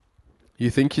You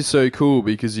think you're so cool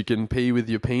because you can pee with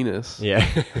your penis. Yeah.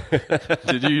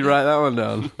 Did you write that one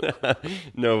down?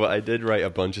 No, but I did write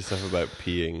a bunch of stuff about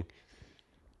peeing.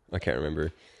 I can't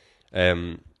remember.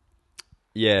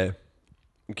 Yeah.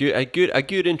 A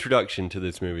good introduction to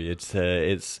this movie. It's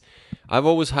I've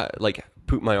always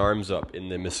put my arms up in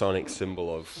the Masonic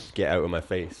symbol of get out of my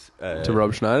face. To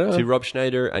Rob Schneider? To Rob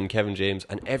Schneider and Kevin James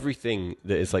and everything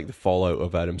that is like the fallout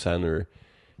of Adam Sandler.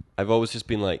 I've always just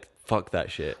been like, fuck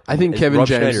that shit. I think And Kevin Rob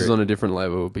James Schneider, is on a different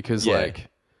level because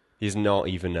he's not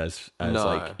even as No.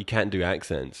 like, he can't do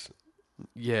accents,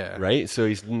 yeah. right? So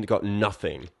he's got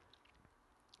nothing.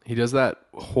 He does that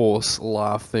horse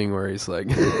laugh thing where he's like,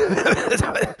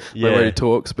 Yeah. where he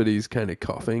talks, but he's kind of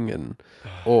coughing and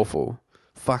awful.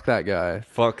 Fuck that guy.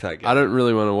 Fuck that guy. I don't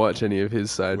really want to watch any of his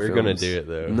side We're films. gonna do it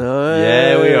though. No.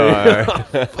 Yeah, we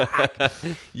are.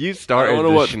 You I started want to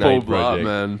the watch Schneid Paul Blart, Project.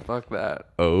 man. Fuck that.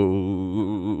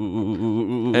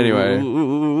 Oh. Anyway.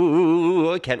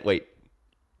 I can't wait.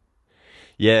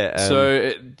 Yeah.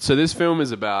 So this film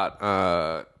is about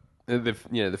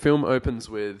the film opens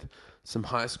with some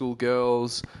high school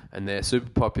girls and they're super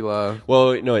popular.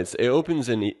 Well, no, it opens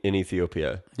in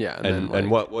Ethiopia. Yeah, and then,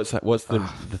 what's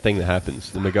the thing that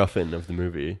happens? The MacGuffin of the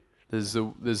movie.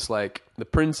 There's like the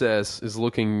princess is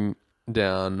looking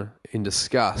down in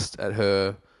disgust at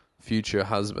her future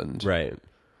husband. Right.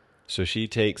 So she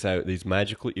takes out these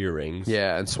magical earrings.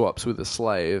 Yeah, and swaps with a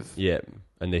slave. Yeah,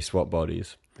 and they swap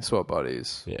bodies. Swap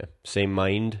bodies. Yeah, same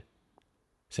mind,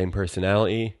 same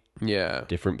personality, Yeah.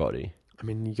 different body. I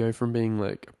mean, you go from being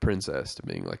like a princess to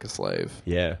being like a slave.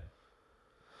 Yeah,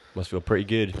 must feel pretty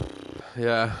good,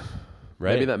 Yeah.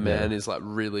 right? Maybe that man Yeah. is like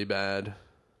really bad.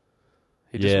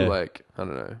 He just Yeah. like, I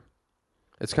don't know.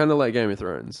 It's kind of like Game of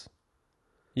Thrones.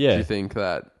 Do Yeah, you think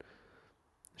that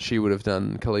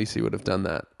Khaleesi would have done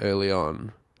that early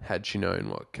on had she known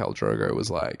what Khal Drogo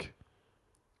was like?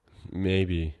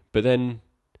 maybe. But then,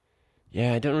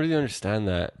 yeah, I don't really understand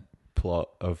that plot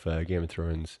of Game of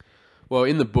Thrones. Well,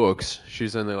 in the books,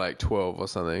 she's only like 12 or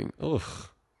something, Ugh.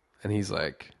 and he's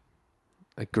like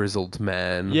a grizzled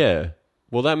man. Yeah.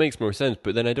 Well, that makes more sense.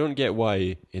 But then I don't get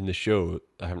why in the show,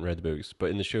 I haven't read the books, but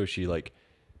in the show she like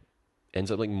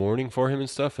ends up like mourning for him and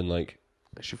stuff, and like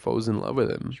She falls in love with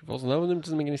him. she falls in love with him.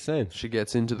 Doesn't make any sense. She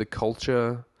gets into the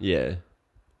culture. Yeah.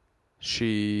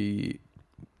 She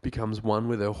becomes one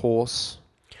with her horse.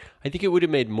 I think it would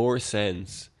have made more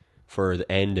sense for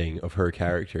the ending of her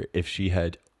character if she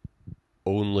had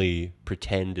only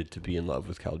pretended to be in love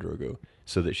with Khal Drogo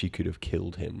so that she could have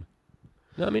killed him.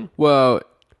 You know what I mean? Well,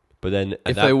 But then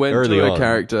if they went early to a on,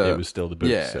 character, it was still the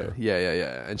books. yeah, So.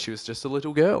 yeah, and she was just a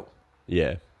little girl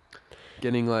Yeah.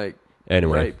 getting like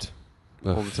Anyway. raped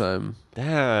all the time.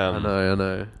 Damn. I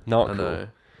know. Not I cool. know.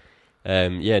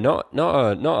 Yeah, not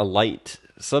a light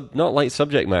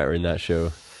subject matter in that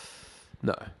show.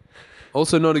 No.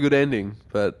 Also, not a good ending.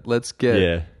 But let's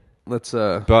Yeah. not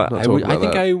But talk I about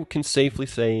think that. I can safely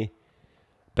say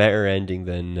better ending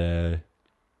than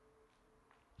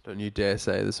Don't you dare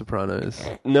say The Sopranos.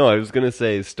 no, I was gonna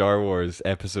say Star Wars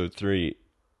Episode 3.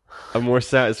 A more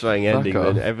satisfying ending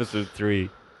off. than Episode 3.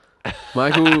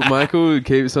 Michael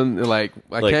keeps on like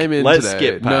I Like, came in let's today.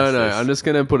 skip past No, this. I'm just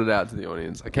gonna put it out to the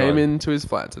audience. I Go came on. into his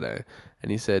flat today,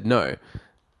 and he said, "No,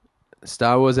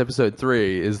 Star Wars Episode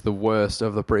 3 is the worst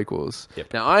of the prequels."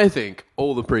 Yep. Now I think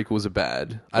all the prequels are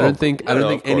bad. I don't think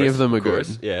any of them are good.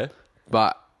 Yeah.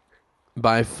 But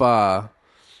by far,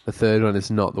 the third one is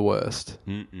not the worst.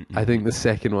 I think the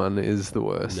second one is the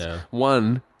worst. No.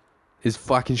 One is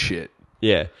fucking shit.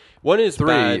 Yeah. One is 3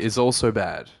 bad. is also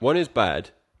bad. One is bad,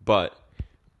 but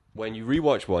when you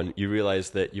rewatch one, you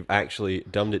realize that you've actually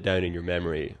dumbed it down in your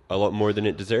memory a lot more than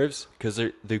it deserves. Because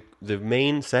the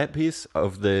main set piece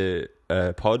of the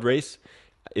pod race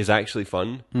is actually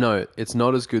fun. No, it's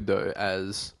not as good though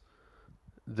as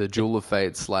the Duel of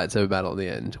Fate's lightsaber battle at the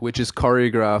end, which is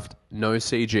choreographed, no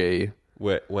CG.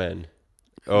 When?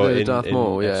 The Darth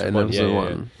Maul, yeah, in episode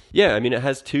 1. Yeah, I mean, it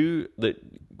has two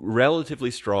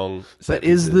relatively strong set But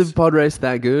is the pieces. pod race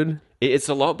that good? It's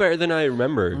a lot better than I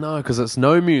remember. No, because it's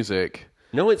no music.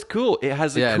 No, it's cool. It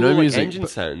has Yeah, cool no like, music, engine but-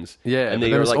 sounds. Yeah, and but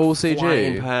they then are it's like all CG.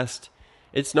 flying past.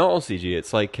 It's not all CG.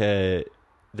 It's like the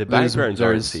backgrounds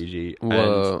aren't CG, and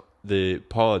well- the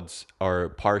pods are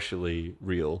partially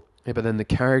real. Yeah, but then the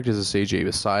characters are CG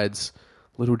besides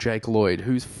little Jake Lloyd,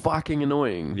 who's fucking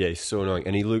annoying. Yeah, he's so annoying,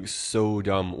 and he looks so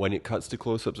dumb when it cuts to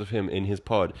close-ups of him in his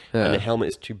pod, Yeah. and the helmet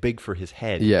is too big for his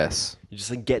head. Yes. You just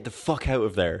like get the fuck out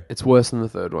of there. It's worse than the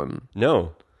third one.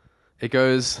 No, It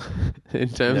goes in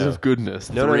terms No. of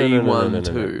goodness. No, 3, no, 1,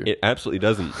 2. It absolutely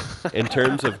doesn't. In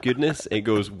terms of goodness, it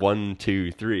goes 1,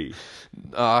 2, 3.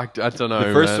 I don't know.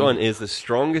 The first man. one is the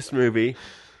strongest movie.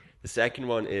 The second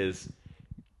one is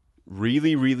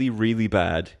really, really, really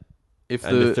bad. If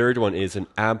And the third one is an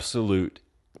absolute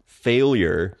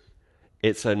failure.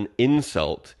 It's an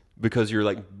insult because you're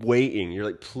like waiting. You're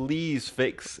like, please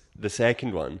fix the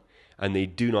second one. And they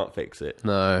do not fix it.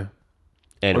 no.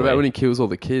 Anyway, What about when he kills all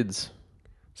the kids?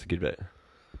 it's a good bit.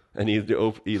 And he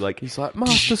like, He's like,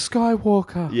 Master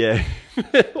Skywalker. yeah.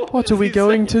 What are we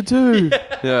going to do?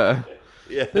 Yeah.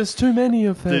 Yeah. There's too many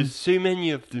of them. There's so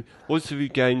many of them. What are we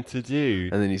going to do?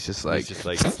 And then he's just like, He's just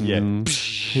like, yeah.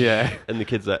 yeah. And the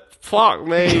kid's like, fuck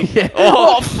me. Yeah.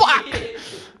 Oh, fuck.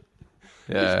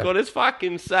 Yeah. He's got his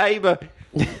fucking saber.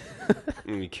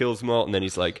 And he kills them all, and then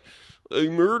he's like, I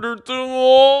murdered them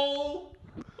all.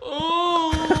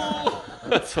 Oh.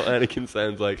 That's what Anakin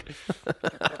sounds like.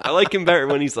 I like him better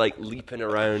when he's like leaping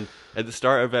around. At the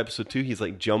start of episode 2, he's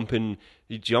like jumping.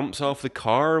 He jumps off the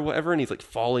car or whatever, and he's like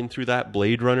falling through that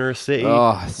Blade Runner city.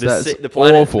 Oh, that's the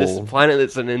planet, awful. This planet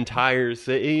that's an entire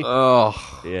city. Oh,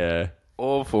 Yeah.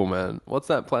 awful, man. What's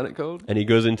that planet called? And he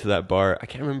goes into that bar. I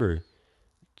can't remember.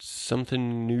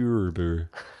 Something Nuremberg.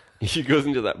 He goes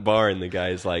into that bar, and the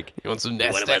guy's like, You want some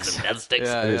 "What about some death sticks?"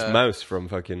 Yeah, and it's yeah. Mouse from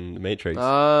fucking The Matrix.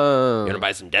 Oh. You want to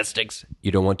buy some death sticks?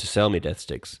 You don't want to sell me death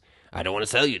sticks. I don't want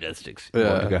to sell you death sticks. You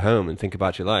want Yeah. to go home and think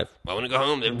about your life. I want to go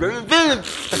home and burn villains.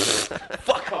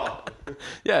 Fuck off.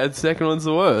 Yeah, the second one's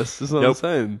the worst. That's what I'm Nope.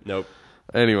 saying. Nope.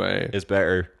 Anyway, It's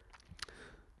better.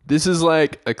 this is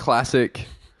like a classic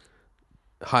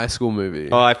high school movie.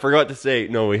 Oh, I forgot to say.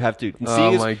 No, we have to.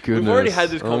 Oh, my We've already goodness. had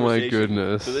this Oh, my conversation.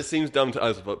 goodness. So this seems dumb to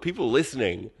us, but people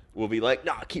listening will be like,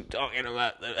 "Nah, keep talking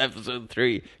about episode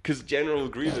 3 because General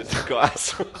Grievous is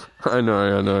got I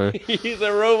know. He's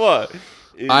a robot.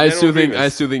 He's I General still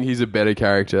Grievous. think he's a better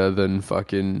character than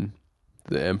fucking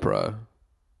the Emperor,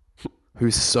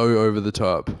 who's so over the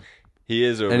top. He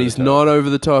is, over And the he's top. not over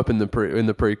the top in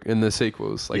the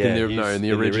sequels, like in the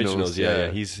he's- originals. Yeah.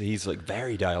 He's like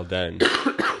very dialed down,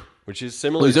 which is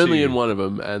similar. He's only to, in one of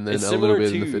them, and then It's a little similar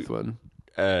bit in the to- fifth one.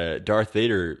 Darth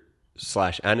Vader /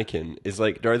 Anakin is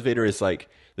like Darth Vader is like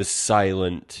the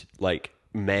silent, like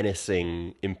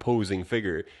menacing, imposing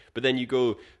figure. But then you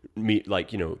go meet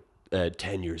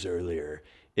 10 years earlier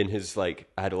in his like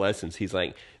adolescence, he's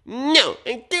like, no,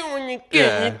 I don't want to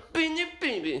Yeah.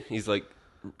 go. He's like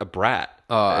a brat.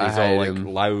 Oh, I he's all hate like him.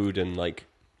 loud and like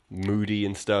moody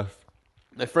and stuff.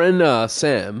 My friend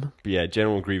Sam. But yeah,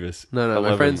 General Grievous. No, I my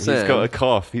love friend him. Sam. He's got a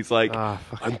cough. He's like, Ah,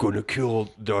 fuck. I'm going to kill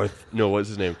Darth. No, what's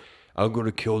his name? I'm going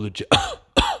to kill the Jedi.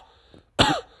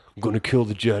 I'm going to kill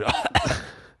the Jedi.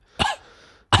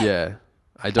 Yeah,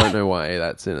 I don't know why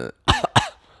that's in it.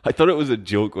 I thought it was a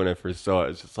joke when I first saw it.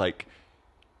 It's just like,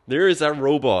 there is a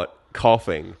robot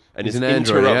coughing and He's it's an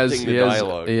android. interrupting the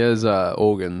dialogue. He has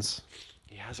organs.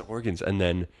 He has organs, and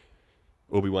then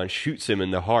Obi-Wan shoots him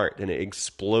in the heart, and it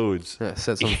explodes. Yeah,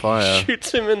 sets on fire.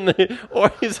 Shoots him in the... Or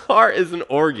his heart is an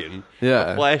organ.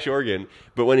 Yeah. A flesh organ.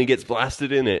 But when he gets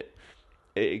blasted in it,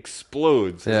 it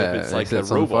explodes as Yeah, if it's it like a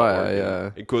sets on robot fire, organ. yeah.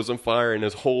 It goes on fire, and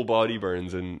his whole body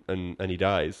burns, and he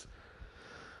dies.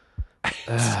 It's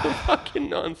so fucking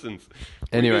nonsense.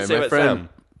 What are you Anyway, gonna say my about friend, Sam?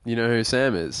 you know who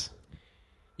Sam is?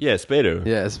 Yeah, Spado.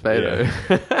 Yeah,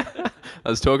 Spado. I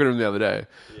was talking to him the other day,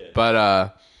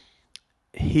 but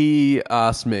he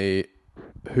asked me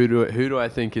who do I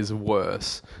think is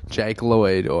worse, Jake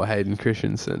Lloyd or Hayden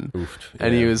Christensen? Oof,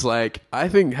 And he yeah. was like, I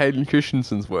think Hayden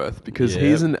Christensen's worth because Yeah.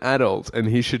 he's an adult and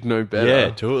he should know better. Yeah,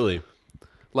 totally.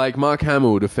 Like Luke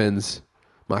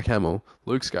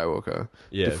Skywalker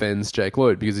Yeah. defends Jake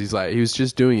Lloyd because he was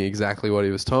just doing exactly what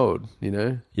he was told, you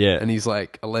know? Yeah. And he's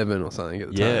like 11 or something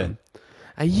at the Yeah. time.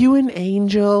 Are you an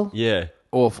angel? Yeah.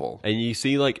 Awful. And you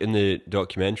see, like, in the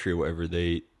documentary or whatever,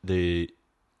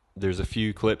 there's a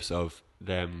few clips of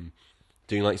them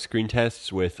doing, like, screen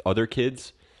tests with other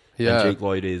kids. Yeah. And Jake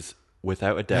Lloyd is,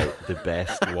 without a doubt, the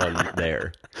best one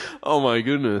there. Oh my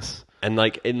goodness. And,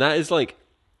 like, and that is, like,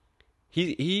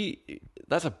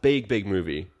 that's a big, big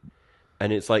movie.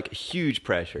 And it's, like, huge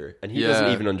pressure. And he doesn't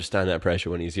Yeah. even understand that pressure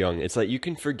when he's young. It's like, you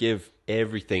can forgive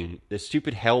everything. The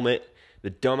stupid helmet,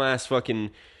 the dumbass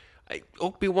fucking...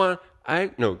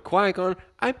 Qui-Gon,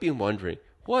 I've been wondering,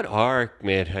 what are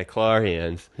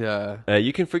midichlorians? Yeah.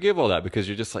 You can forgive all that because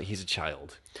you're just like, he's a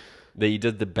child. They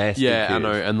did the best Yeah, he I could.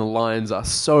 know, and the lines are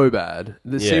so bad.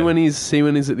 See Yeah. when he's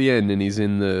at the end and he's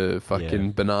in the fucking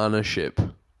Yeah. banana ship.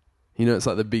 You know, it's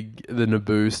like the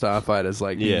Naboo starfighters,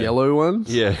 like the Yeah. yellow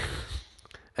ones. Yeah.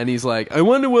 And he's like, I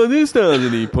wonder what this does.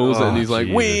 And he pulls it and he's like,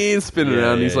 Jesus. wee, spinning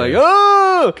around. And he's like, yeah.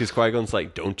 oh! Because Qui-Gon's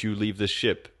like, don't you leave this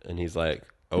ship. And he's like,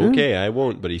 okay, I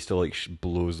won't. But he still like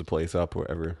blows the place up or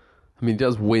whatever. I mean, he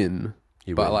does win,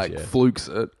 but wins, like yeah. flukes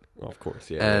it. Well, of course,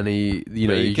 yeah. And he, you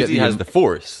know, you because get he has the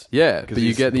force. yeah, Because but you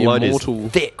his get the blood immortal.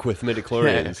 is thick with Yeah,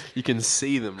 midichlorians. you can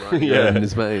see them running Yeah. in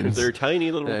his veins. They're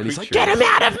tiny little And creatures. he's like, "Get him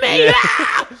out of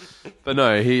me!" But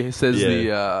no, he says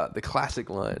the classic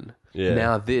line. Yeah.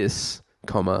 Now this,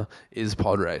 comma, is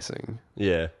pod racing.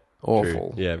 Yeah.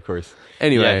 Awful. True. Yeah, of course.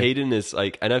 Anyway. Yeah, Hayden is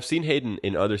like, and I've seen Hayden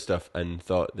in other stuff and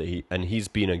thought that he's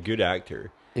been a good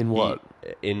actor. In what?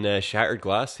 In Shattered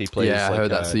Glass, he plays. Yeah, I like,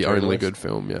 heard that's the journalist. only good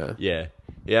film. Yeah. Yeah,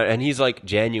 yeah, and he's like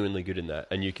genuinely good in that,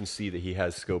 and you can see that he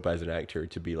has scope as an actor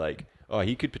to be like, oh,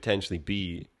 he could potentially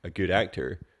be a good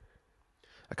actor.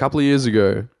 A couple of years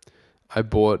ago, I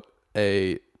bought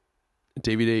a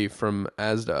DVD from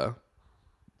Asda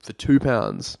for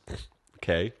 £2.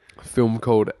 Okay. A film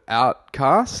called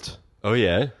Outcast Oh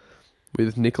yeah.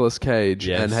 with Nicolas Cage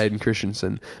Yes. and Hayden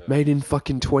Christensen, made in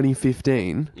fucking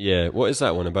 2015. Yeah. What is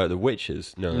that one about? The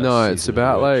witches? No. That's No, it's Season of the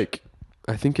about Witch. like,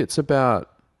 I think it's about,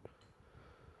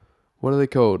 what are they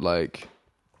called? Like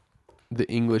the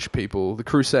English people, the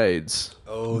Crusades.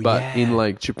 Oh, but yeah. in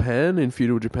like Japan, in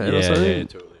feudal Japan Yeah, or something. yeah,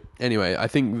 totally. Anyway, I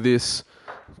think this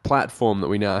platform that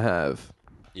we now have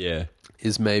Yeah.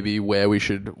 is maybe where we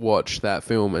should watch that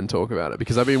film and talk about it,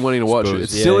 because I've been wanting to watch it. Suppose,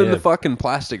 It's yeah, still in yeah. the fucking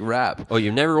plastic wrap. Oh,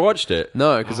 you've never watched it?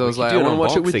 No, because I we was could like, do I an want to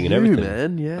watch it with unboxing you, and everything.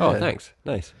 man. Yeah. Oh, thanks.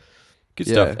 Nice. Good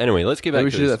Yeah. stuff. Anyway, let's get back Maybe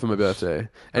we to should do this. that for my birthday.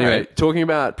 Anyway, Alright. talking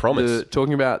about Promise.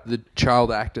 talking about the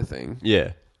child actor thing.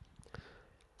 Yeah.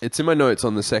 It's in my notes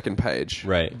on the second page.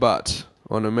 Right. But,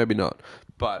 oh no, maybe not.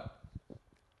 But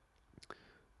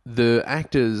the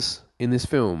actors in this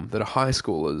film that are high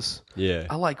schoolers Yeah.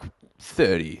 are like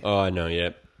 30. Oh, I know. Yeah.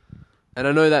 And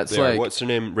I know that's They are- like what's her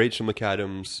name? Rachel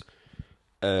McAdams,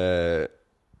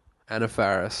 Anna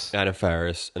Faris. Anna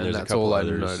Faris, and, And there's a that's couple all I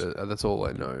others. know. That's all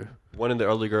I know. One of the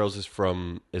other girls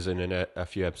is in a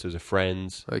few episodes of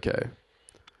Friends. Okay.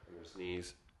 I'm gonna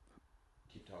sneeze.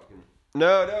 Keep talking.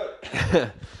 No.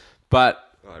 But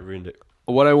Oh, I ruined it.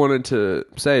 what I wanted to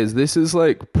say is this is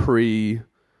like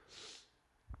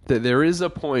there is a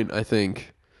point, I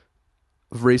think,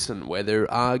 recent where there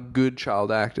are good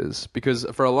child actors, because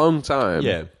for a long time,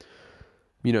 Yeah.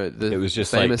 you know, It the was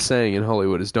just famous like- saying in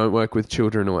Hollywood is don't work with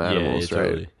children or animals, yeah, right?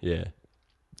 totally. Yeah.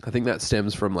 I think that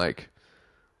stems from like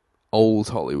old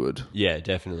Hollywood. Yeah,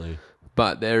 definitely.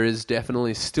 But there is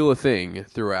definitely still a thing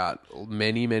throughout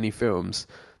many, many films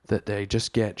that they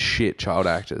just get shit child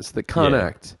actors that can't Yeah.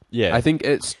 act. Yeah. I think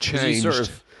it's 'Cause you changed sort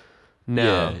of-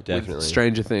 now Yeah, definitely. with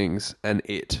Stranger Things and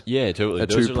It Yeah, totally. are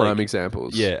Those two are prime like,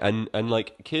 examples. Yeah, and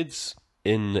like kids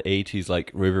in the 80s, like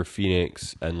River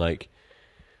Phoenix and like,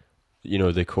 you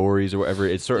know, the Coreys or whatever.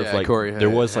 It's sort Yeah, of like Corey there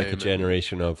was like a Haim.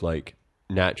 generation of like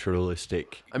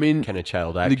naturalistic, I mean, kind of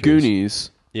child The actors.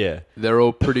 Goonies, Yeah, they're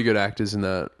all pretty good actors in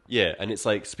that. yeah, and it's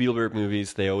like Spielberg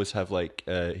movies. They always have like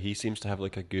he seems to have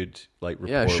like a good like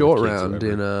rapport Yeah, with Short kids or Round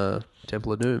whatever. in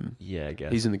Temple of Doom. Yeah, I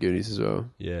guess He's in The Goonies as well.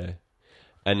 Yeah,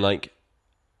 and like,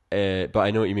 but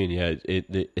I know what you mean. Yeah,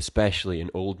 especially in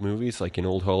old movies, like in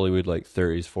old Hollywood, like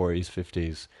 30s, 40s,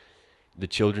 50s, the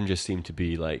children just seem to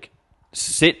be like,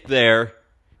 sit there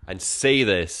and say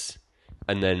this,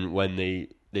 and then when they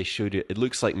shoot it, it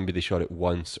looks like maybe they shot it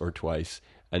once or twice,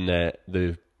 and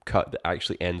the cut that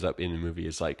actually ends up in the movie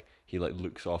is like he like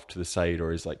looks off to the side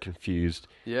or is like confused.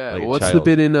 Yeah, like a what's the child.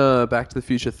 bit in Back to the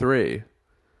Future 3?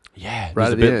 Yeah, Right there's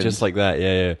at a the bit end. just like that.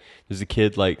 Yeah. There's a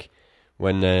kid like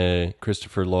when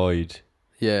Christopher Lloyd.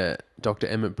 Yeah, Dr.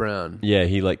 Emmett Brown. Yeah,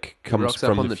 he like He comes rocks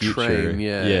from up on the future. train,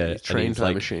 yeah, and train he's time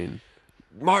like, machine.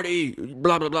 Marty,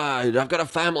 blah blah blah. I've got a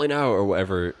family now, or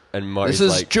whatever. And Marty's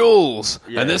This is like, Jules,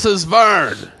 Yeah. and this is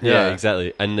Vern. yeah,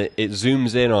 exactly. And it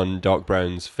zooms in on Doc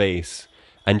Brown's face,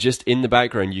 and just in the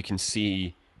background you can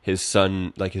see his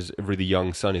son, like his really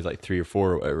young son. He's like 3 or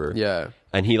 4 or whatever. Yeah.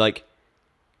 And he like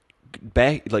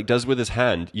does with his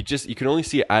hand. You can only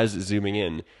see it as it's zooming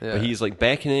in, Yeah. but he's like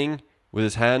beckoning with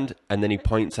his hand, and then he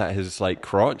points at his like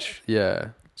crotch. Yeah.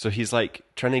 So he's like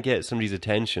trying to get somebody's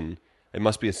attention. It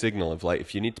must be a signal of like,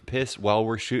 if you need to piss while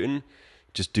we're shooting,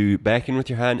 just do beckon with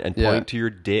your hand and Yeah. point to your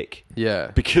dick.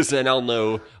 Yeah. Because then I'll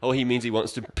know, oh, he means he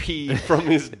wants to pee from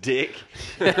his dick.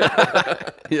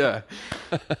 Yeah.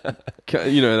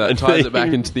 You know, that And ties they- it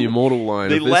back into the immortal line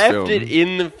They of this left film. it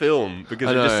in the film because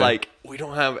I they're just know. like, we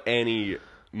don't have any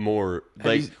more? Have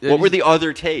Like, you- what were the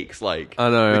other takes like? I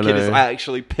know, The I kid is know.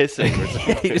 actually pissing or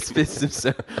something. He just pisses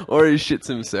himself, or he shits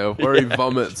himself, or he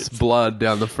vomits blood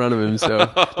down the front of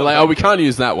himself. They're like, oh, we can't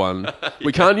use that one.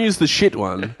 We can't use the shit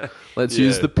one. Let's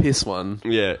use Yeah. the piss one.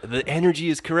 Yeah, the energy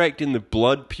is correct in the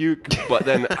blood puke, but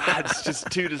then it's just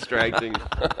too distracting.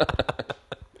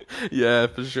 Yeah,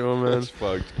 for sure, man. That's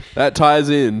fucked. That ties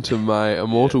into my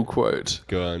immortal quote.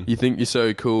 Go on. You think you're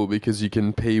so cool because you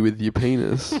can pee with your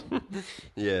penis.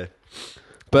 Yeah.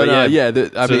 But yeah, yeah,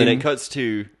 so then it cuts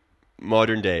to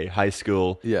modern day high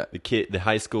school. Yeah. The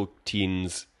high school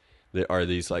teens that are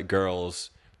these like girls.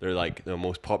 They're like the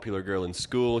most popular girl in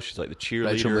school. She's like the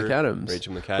cheerleader. Rachel McAdams. Which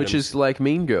Which is like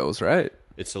Mean Girls, right?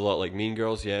 it's a lot like Mean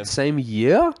Girls. Yeah. Same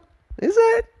year? Is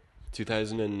it?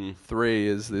 2000 and 3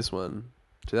 is this one.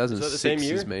 2006 same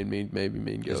year? is maybe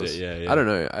Mean Girls. it? Yeah, yeah. I don't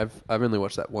know. I've only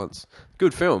watched that once.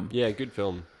 Good film. yeah, good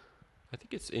film. I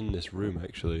think it's in this room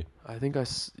actually. I think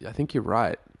you're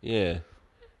right. Yeah.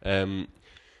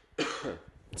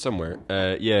 Somewhere.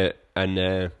 Yeah, and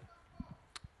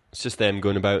it's just them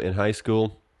going about in high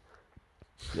school.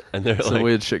 And they're Some like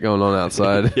weird shit going on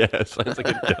outside. yeah, it sounds like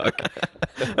a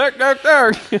duck. Duck, duck,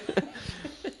 duck.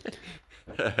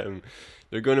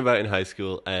 They're going about in high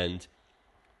school, and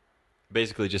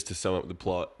basically, just to sum up the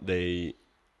plot, they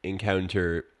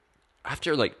encounter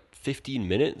after like 15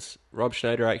 minutes. Rob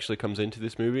Schneider actually comes into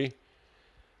this movie.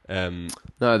 No,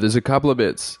 there's a couple of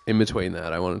bits in between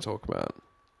that I want to talk about.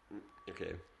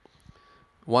 Okay.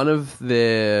 One of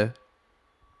the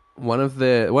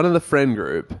friend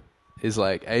group is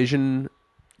like Asian.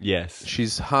 Yes.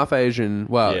 She's half Asian.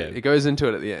 Well, Yeah. it goes into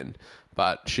it at the end,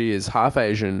 but she is half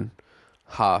Asian,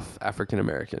 half African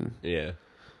American. Yeah.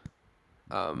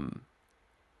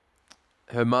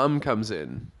 Her mum comes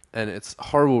in, and it's a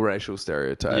horrible racial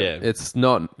stereotype. Yeah. It's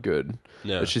not good.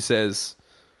 No. But she says,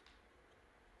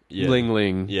 Yeah. Ling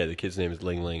Ling. Yeah, the kid's name is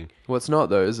Ling Ling. Well, it's not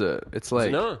though, is it? It's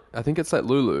like, not? I think it's like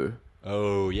Lulu.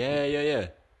 Oh, yeah.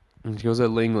 And she calls her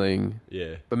Ling Ling.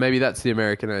 Yeah. But maybe that's the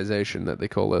Americanization that they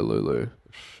call her Lulu.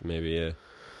 Maybe, yeah.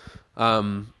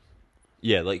 Um,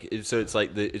 Yeah, like so it's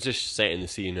like it's just set in the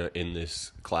scene in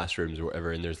this classrooms or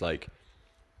whatever, and there's like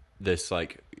this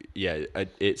like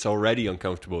it's already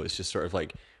uncomfortable. It's just sort of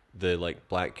like the like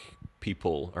black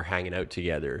people are hanging out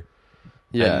together.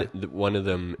 yeah. And one of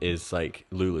them is like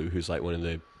Lulu, who's like one of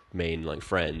the main like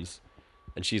friends,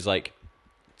 and she's like,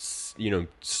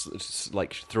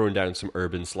 like throwing down some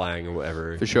urban slang or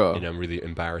whatever, For sure. in a really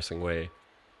embarrassing way.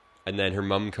 And then her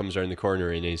mum comes around the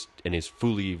corner and is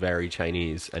fully very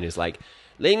Chinese and is like,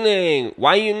 Ling Ling,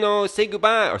 why you no say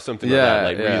goodbye or something like that,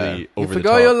 like really over you the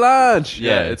forgot top. your lunch.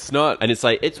 Yeah. It's not. And it's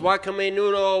like, it's wakame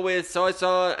noodle with soy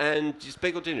sauce and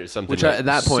speckled ginger or something. Which like at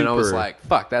that point I was super- like,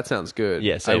 fuck, that sounds good.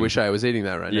 Yeah, I same. wish I was eating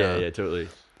that right yeah, now. yeah, totally.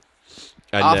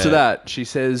 And, After that, she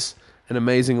says an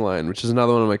amazing line, which is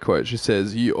another one of my quotes. She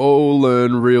says, "You all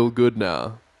learn real good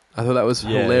now." I thought that was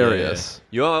hilarious.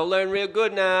 You all learn real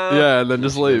good now. Yeah, and then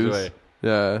just she goes leaves. away.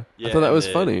 Yeah. Yeah, I thought that and was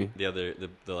funny. The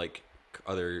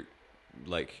other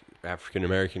like African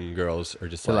American girls are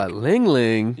just They're like, like, Ling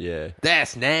Ling, yeah,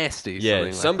 that's nasty. yeah. something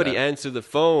like Somebody that. answer the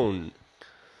phone,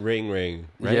 ring,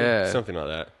 right? Yeah. Something like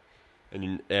that.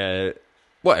 And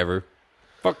whatever.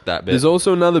 Fuck that bit. There's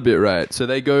also another bit, right? So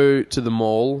they go to the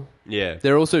mall. yeah,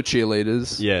 They're also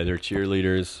cheerleaders. yeah. They're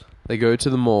cheerleaders. They go to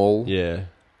the mall. Yeah,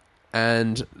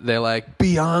 And they're like,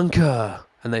 Bianca.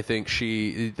 And they think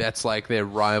that's like their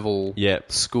rival yeah,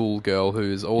 school girl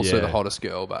who's also Yeah. the hottest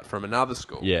girl, but from another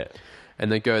school. yeah,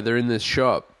 And they're in this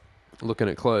shop looking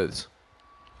at clothes.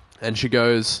 And she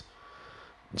goes,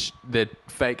 they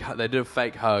did a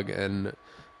fake hug, and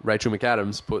Rachel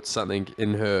McAdams puts something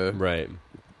in her right.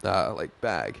 like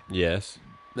bag. Yes.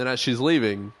 Then as she's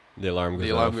leaving, The alarm goes the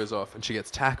alarm off. goes off and she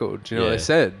gets tackled. Do you know what Yeah. they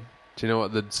said? Do you know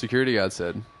what the security guard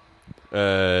said?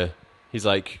 He's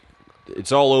like,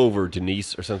 it's all over,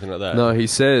 Denise, or something like that. No, he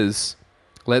says,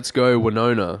 "Let's go,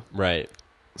 Winona." Right.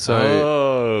 So,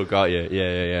 oh, got you.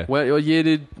 Yeah. what year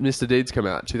did Mr. Deeds come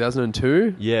out?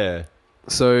 2002. Yeah.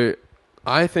 So,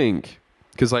 I think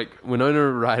because like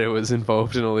Winona Ryder was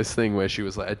involved in all this thing where she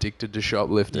was like addicted to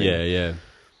shoplifting. Yeah.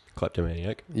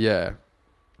 Kleptomaniac. Yeah.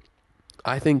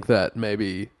 I think that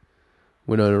maybe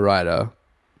Winona Ryder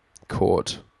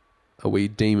caught a wee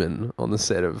demon on the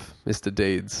set of Mr.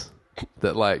 Deeds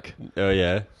that like Oh,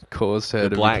 yeah. caused her The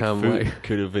to black become food like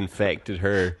could have infected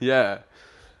her. yeah.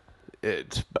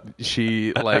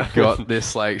 She like got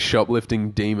this like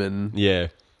shoplifting demon. Yeah.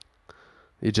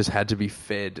 It just had to be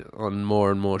fed on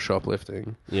more and more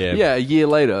shoplifting. Yeah. Yeah, a year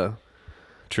later.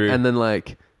 True. And then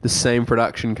like the same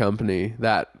production company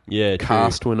that Yeah, true.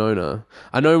 cast Winona.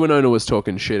 I know Winona was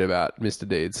talking shit about Mr.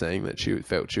 Deed, saying that she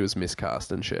felt she was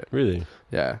miscast and shit. Really?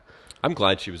 Yeah. I'm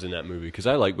glad she was in that movie because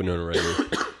I like Winona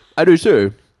Ryder. I do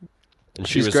too. And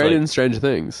She's was great like, in Stranger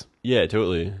Things. Yeah,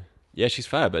 totally. Yeah, she's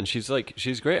fab, and she's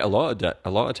great a lot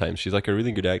of times. She's like a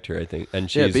really good actor, I think.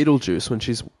 And she's Beetlejuice when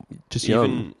she's just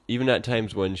young. even at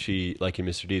times when she, like in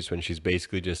Mr. Deeds, when she's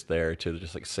basically just there to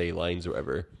just like say lines or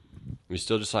whatever, you're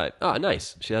still just like, oh,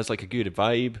 nice. She has like a good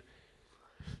vibe.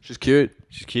 She's cute.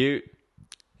 She's cute,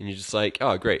 and you're just like,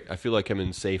 oh, great. I feel like I'm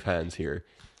in safe hands here.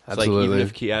 It's Absolutely. like even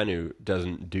if Keanu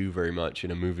doesn't do very much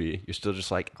in a movie, you're still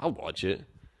just like, I'll watch it.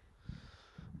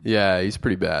 Yeah, he's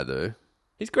pretty bad though.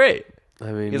 He's great.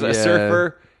 I mean, He's a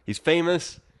surfer. He's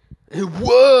famous.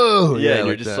 Whoa! Yeah, and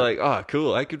you're just that. like, oh,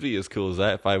 cool. I could be as cool as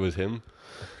that if I was him.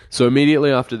 So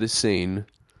immediately after this scene,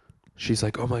 she's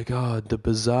like, "Oh my god, the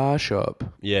bazaar shop!"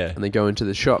 Yeah, And they go into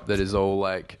the shop that is all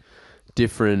like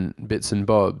different bits and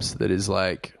bobs. That is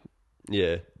like,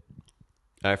 yeah,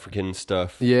 African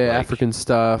stuff. yeah, like, African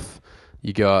stuff.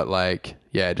 You got like,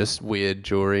 yeah, just weird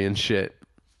jewelry and shit.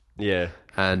 Yeah,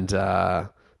 And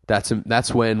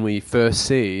that's when we first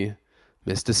see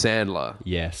Mr. Sandler.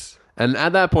 yes, And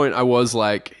at that point, I was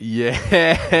like,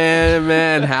 yeah,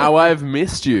 man, how I've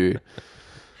missed you.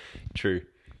 true.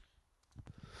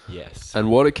 Yes, And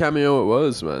what a cameo it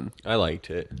was, man. I liked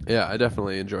it. Yeah, I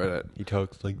definitely enjoyed it. He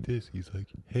talks like this. He's like,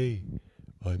 "Hey,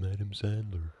 I'm Adam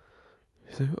Sandler."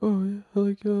 He's like,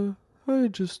 oh, yeah, I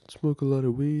just smoke a lot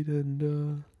of weed and,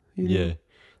 you know. Yeah,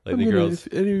 like the girls.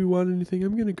 If anyone want anything,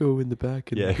 I'm going to go in the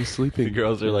back and Yeah, be sleeping. the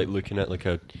girls are like looking at like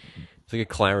it's like a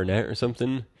clarinet or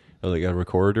something, or like a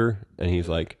recorder, and he's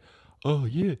like, "Oh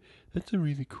yeah, that's a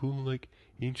really cool like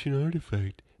ancient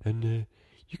artifact, and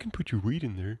you can put your weed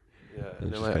in there." Yeah, It's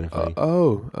and just they're kinda like,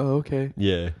 funny. okay.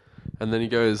 Yeah, And then he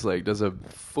goes, like, does a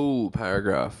full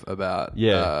paragraph about,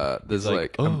 yeah. there's He's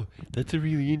like, oh, that's a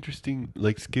really interesting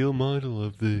like scale model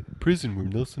of the prison where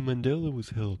Nelson Mandela was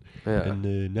held, yeah.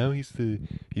 and now he's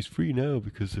free now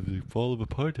because of the fall of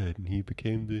apartheid, and he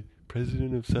became the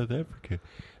president of South Africa,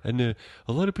 and a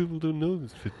lot of people don't know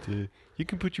this, but you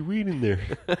can put your weed in there.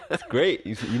 It's great.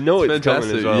 You know it's coming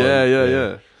fantastic. as well.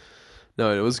 Yeah.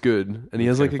 No, it was good. And he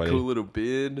has like a kinda funny. cool little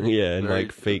beard. Yeah, and Very-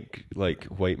 like fake like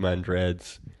white man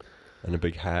dreads, and a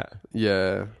big hat.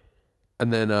 Yeah.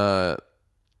 And then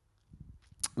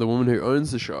the woman who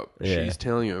owns the shop, Yeah. she's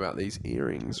telling you about these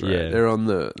earrings, right? Yeah. They're on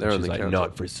the She's like, counter.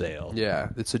 not for sale. Yeah,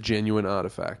 it's a genuine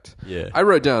artifact. Yeah. I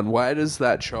wrote down, why does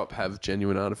that shop have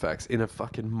genuine artifacts in a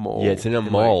fucking mall? Yeah, it's in a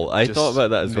like, mall. I just thought about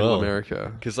that as middle well.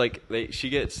 America. Because like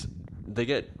they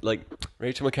get like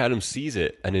Rachel McAdams sees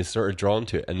it and is sort of drawn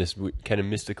to it, and this kind of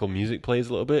mystical music plays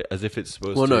a little bit as if it's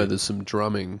supposed Well, to. no, there's some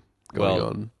drumming going Well,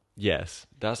 on. Yes,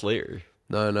 that's later.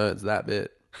 No, it's that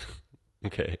bit.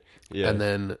 Okay. Yeah. And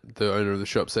then the owner of the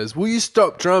shop says, "Will you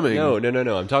stop drumming?" No.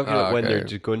 I'm talking about when okay. they're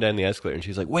just going down the escalator, and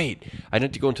she's like, "Wait, I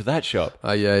need to go into that shop."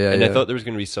 Yeah. And I thought there was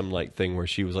going to be some like thing where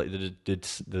she was like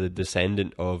the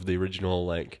descendant of the original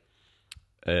like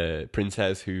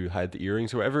princess who had the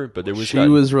earrings or whatever, but there was she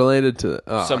was related to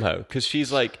somehow because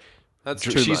she's like That's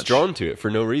too she's much. drawn to it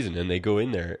for no reason, and they go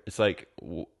in there. It's like,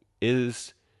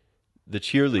 is the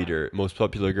cheerleader, most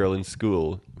popular girl in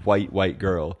school, white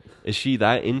girl, is she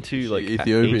that into like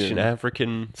Ethiopian? ancient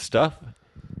African stuff?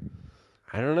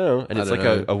 I don't know. And I it's don't like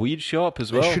know. a weed shop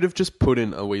as well. They should have just put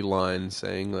in a wee line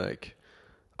saying like,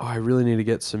 "Oh, I really need to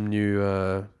get some new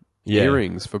Yeah.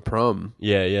 earrings for prom."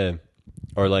 Yeah.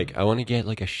 Or like, I want to get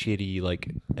like a shitty like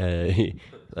I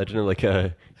don't know, like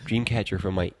a dream catcher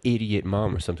from my idiot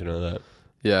mom or something like that.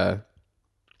 Yeah.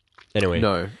 Anyway,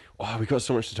 No. wow, we got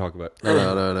so much to talk about.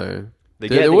 No. They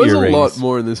There get the was earrings. a lot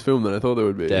more in this film than I thought there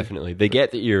would be. Definitely, they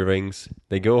get the earrings.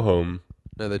 They go home.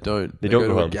 No, they don't. They don't go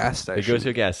go to home. a gas station. They go to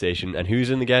a gas station, and who's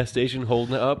in the gas station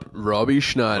holding it up? Robbie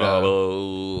Schneider.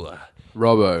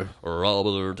 Robbo.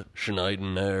 Robert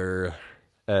Schneider.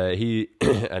 He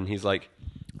and he's like,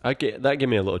 that gave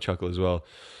me a little chuckle as well.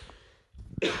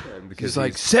 Because He's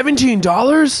like,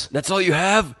 $17? that's all you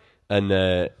have? And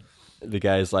the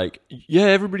guy's like, yeah,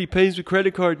 everybody pays with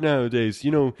credit card nowadays.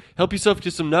 You know, help yourself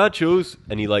to some nachos.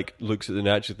 And he like looks at the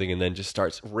nacho thing and then just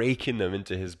starts raking them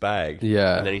into his bag.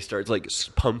 Yeah. And then he starts like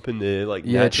pumping the like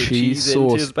Yeah, nacho cheese into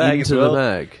sauce his bag as into well. the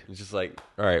bag. It's just like,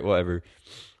 all right, whatever.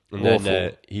 And Awful.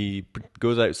 then he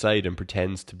goes outside and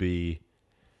pretends to be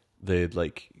the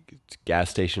like gas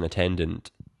station attendant.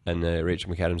 And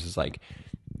Rachel McAdams is like,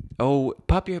 oh,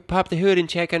 pop the hood and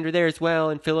check under there as well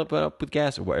and fill up with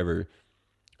gas or whatever.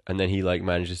 And then he like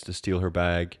manages to steal her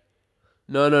bag.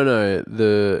 No.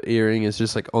 The earring is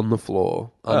just like on the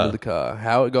floor under the car.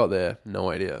 How it got there, no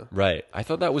idea. Right. I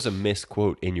thought that was a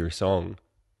misquote in your song.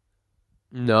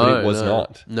 No, But it was no.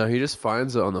 not. No, he just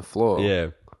finds it on the floor. Yeah.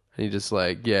 And he just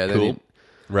like, yeah. Then Cool.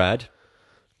 Rad.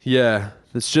 yeah.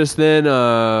 It's just then,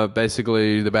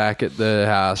 basically, the back at the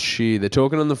house, they're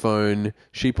talking on the phone.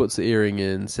 She puts the earring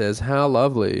in, says, "How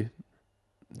lovely."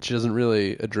 She doesn't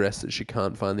really address that she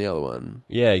can't find the other one.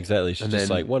 Yeah, exactly. She's And just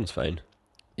then- like, one's fine.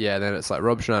 Yeah, then it's like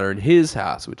Rob Schneider in his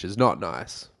house, which is not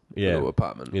nice. Yeah. Little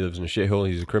apartment. He lives in a shithole.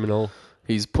 He's a criminal.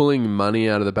 He's pulling money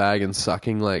out of the bag and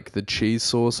sucking like the cheese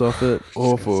sauce off it.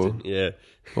 Awful. Yeah.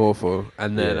 Awful.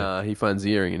 And then Yeah. he finds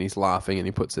the earring and he's laughing and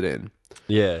he puts it in.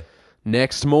 Yeah.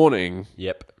 Next morning,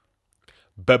 Yep.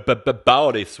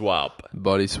 Body swap.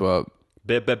 body swap.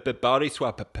 Body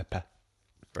swap.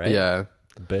 Right? Yeah.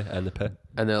 The B and the P.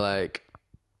 And they're like,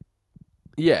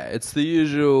 yeah, it's the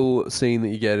usual scene that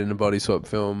you get in a body swap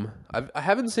film. I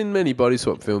haven't seen many body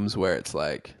swap films where it's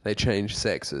like they change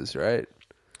sexes, right?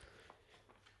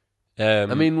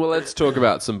 I mean, well, let's talk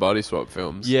about some body swap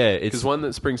films. Yeah, it's Because one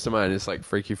that springs to mind is like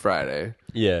Freaky Friday.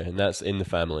 yeah, and that's In the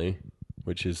Family,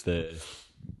 which is the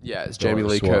Yeah, it's Jamie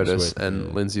Lee swaps Curtis with,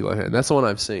 and Lindsay Lohan. That's the one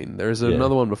I've seen. There's Yeah.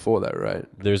 another one before that, right?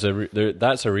 there's a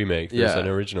that's a remake. There's Yeah. an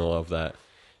original of that.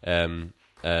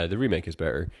 The remake is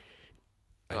better.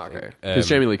 I Okay. think. Because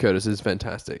Jamie Lee Curtis is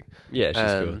fantastic. Yeah, she's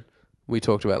And cool. we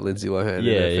talked about Lindsay Lohan in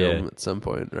Yeah, a film yeah. at some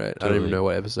point, right? I don't Totally. even know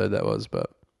what episode that was, but...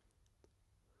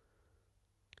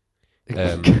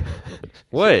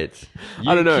 What?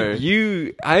 I don't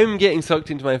know. I'm getting sucked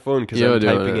into my phone because You're I'm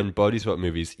doing typing it. in body swap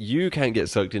movies. You can't get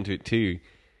sucked into it too.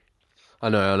 I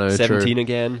know, 17 true.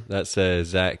 again. That's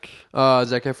Zach.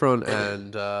 Zac Efron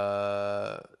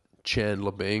and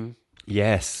Chandler Bing.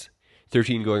 Yes.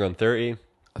 13 going on 30.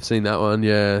 I've seen that one,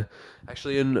 yeah.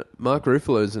 Actually, and Mark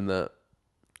Ruffalo's in that.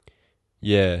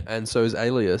 Yeah. And so is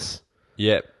Alias.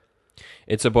 Yep.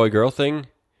 It's a boy-girl thing.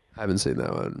 I haven't seen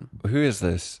that one. Who is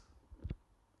this?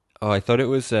 Oh, I thought it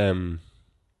was somebody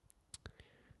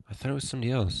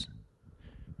else.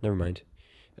 Never mind.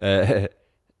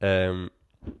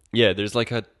 Yeah, there's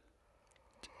like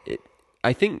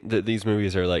I think that these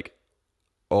movies are like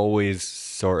always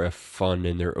sort of fun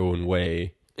in their own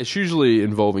way. It's usually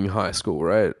involving high school,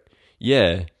 right?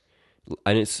 Yeah.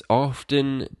 And it's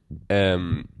often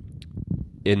in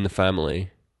the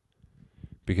family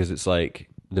because it's like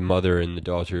the mother and the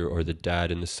daughter or the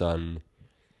dad and the son,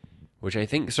 which I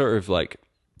think sort of like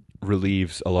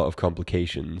relieves a lot of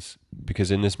complications because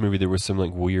in this movie there was some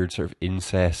like weird sort of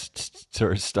incest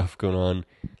sort of stuff going on.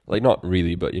 Like not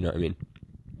really, but you know what I mean.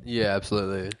 Yeah,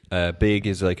 absolutely. Big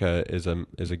is like a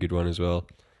good one as well.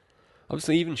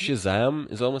 Obviously even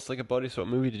Shazam is almost like a body swap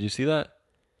movie. Did you see that?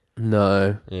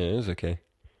 No. Yeah, it was okay.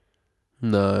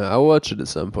 No, I'll watch it at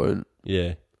some point.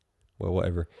 Yeah. Well,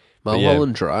 whatever. But yeah.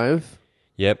 Mulholland Drive?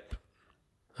 Yep.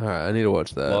 Alright, I need to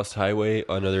watch that. Lost Highway,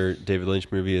 another David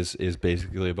Lynch movie, is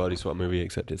basically a body swap movie,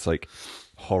 except it's like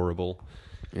horrible.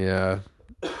 Yeah.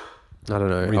 I don't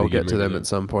know. Really I'll good get to movie, them though. at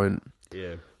some point.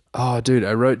 Yeah. Oh, dude,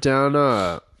 I wrote down...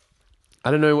 I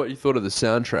don't know what you thought of the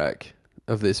soundtrack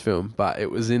of this film, but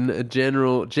it was in a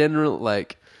general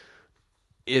like...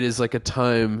 It is like a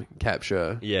time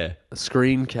capture. Yeah. A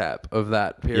screen cap of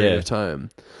that period Yeah. of time.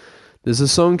 There's a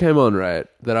song came on, right,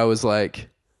 that I was like,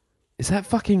 is that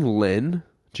fucking Len?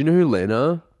 Do you know who Len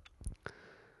are?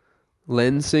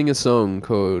 Len sing a song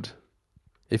called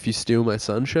If You Steal My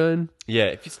Sunshine. Yeah.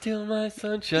 If you steal my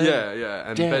sunshine. Yeah.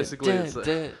 And basically it's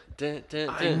like,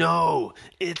 I know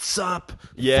it's up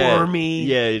for me.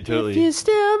 Yeah, totally. If you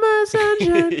steal my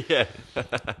sunshine. Yeah.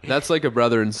 That's like a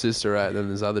brother and sister, right? Then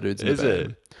there's other dudes in Is the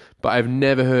band. it? But I've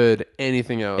never heard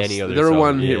anything else. Any other They're song. a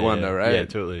one-hit Yeah, wonder, right? Yeah,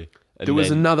 totally. And There was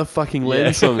then- another fucking Len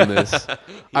Yeah. song in this.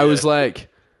 I was like,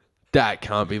 that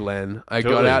can't be Len. I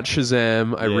got Totally. out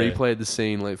Shazam. I Yeah. replayed the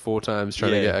scene like 4 times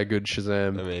trying to Yeah. get a good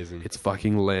Shazam. Amazing. It's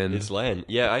fucking Len. It's Len.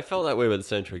 Yeah, I felt that way with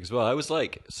the soundtrack as well. I was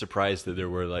like surprised that there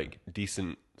were like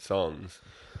decent songs.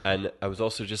 And I was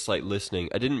also just like listening.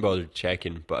 I didn't bother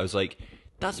checking, but I was like,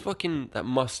 that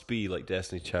must be like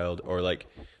Destiny's Child or like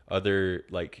other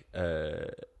like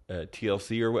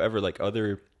TLC or whatever, like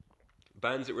other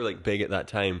bands that were like big at that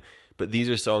time. But these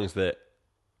are songs that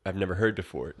I've never heard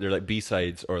before. They're like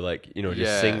B-sides or like, you know,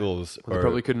 just singles. Well, they or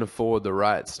probably couldn't afford the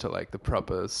rights to like the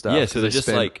proper stuff. Yeah, 'cause so they're they just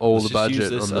spent like, all let's the just use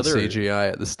budget this on the other- CGI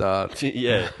at the start.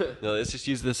 Yeah. No, let's just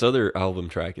use this other album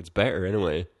track. It's better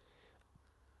anyway.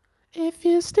 If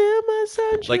you steal my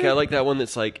sunshine. Like I like that one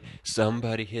that's like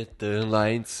somebody hit the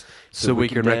lights so we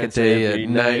can wreck a dance day every at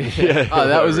night. Yeah, Oh,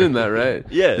 that was whatever. in that, right?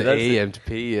 Yeah, the that's AM to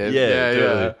PM. Yeah,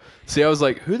 totally. See, I was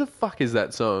like, who the fuck is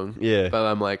that song? Yeah. But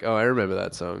I'm like, oh, I remember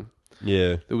that song.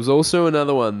 Yeah. There was also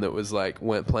another one that was like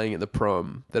went playing at the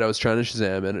prom that I was trying to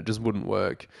Shazam and it just wouldn't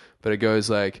work. But it goes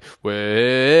like,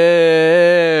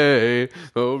 way,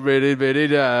 oh, bitty, bitty,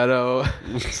 dado,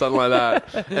 something like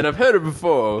that. And I've heard it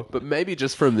before, but maybe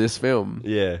just from this film.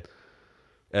 Yeah.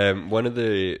 One of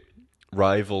the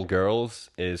rival girls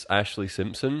is Ashley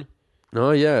Simpson.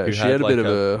 Oh, yeah. Who She had, had a like, bit of a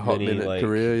a hot mini, minute like-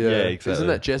 career, yeah, yeah. exactly. Isn't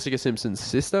that Jessica Simpson's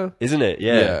sister? Isn't it?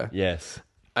 Yeah. Yeah. Yes.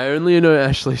 I only know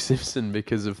Ashley Simpson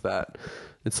because of that.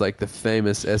 It's like the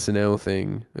famous SNL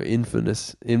thing, or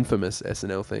infamous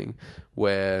SNL thing,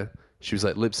 where she was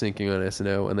like lip syncing on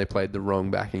SNL and they played the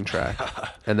wrong backing track,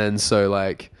 and then so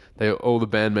like all the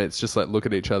bandmates just like look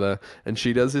at each other, and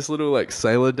she does this little like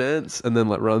sailor dance and then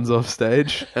like runs off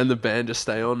stage, and the band just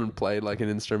stay on and play like an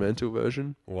instrumental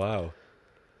version. Wow.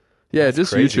 Yeah, That's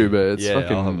just crazy. YouTube it. It's Yeah, I'll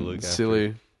have a fucking look after.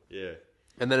 silly. Yeah.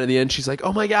 And then at the end, she's like,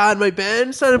 "Oh my god, my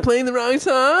band started playing the wrong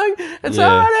song, and so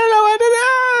Yeah. I don't know what to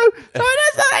do. So I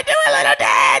just thought I'd do a little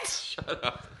dance." Shut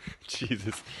up.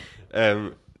 Jesus.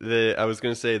 I was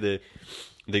gonna say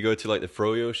they go to like the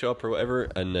Froyo shop or whatever,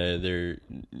 and they're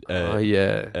Oh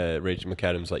yeah, Rachel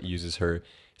McAdams like uses her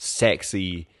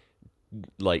sexy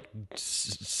like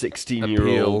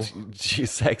 16-year-old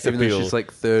sex even though appeal. she's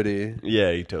like 30.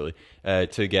 Yeah, totally.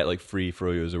 To get like free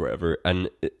froyos or whatever, and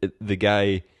the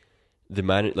guy, the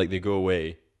man, like they go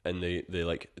away and they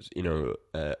like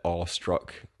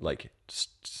awestruck, like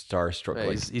starstruck, Yeah,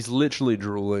 like he's literally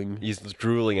drooling. he's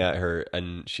drooling at her,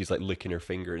 and she's like licking her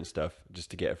finger and stuff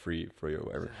just to get a free froyo or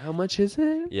whatever. How much is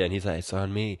it? Yeah, and he's like, "It's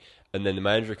on me." And then the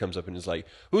manager comes up and is like,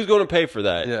 "Who's going to pay for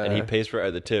that?" Yeah. And he pays for it out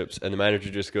of the tips. And the manager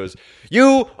just goes,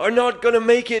 "You are not going to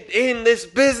make it in this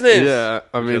business." Yeah,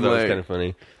 I Which mean, thought was like, kind of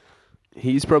funny.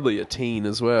 he's probably a teen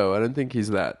as well. I don't think he's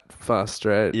that far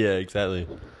straight. Yeah, exactly.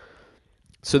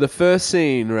 So the first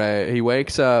scene, right? He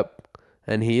wakes up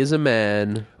and he is a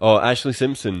man. Oh, Ashley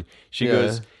Simpson. She Yeah.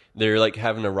 goes. They're like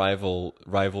having a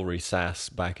rivalry sass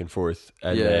back and forth,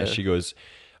 and Yeah. she goes,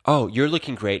 "Oh, you're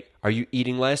looking great. Are you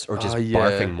eating less or just Oh, yeah,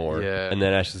 barfing more?" yeah. And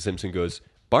then Ashley Simpson goes,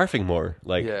 "Barfing more."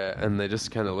 Like, Yeah, and they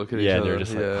just kind of look at each yeah, other. they're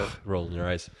just like yeah. rolling their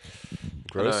eyes. I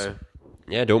Gross. know.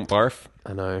 Yeah, don't barf.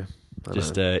 I know.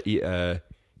 Just eat a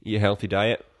healthy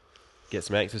diet, get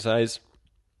some exercise.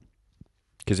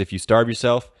 Because if you starve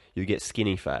yourself, you get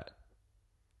skinny fat.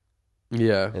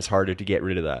 Yeah, It's harder to get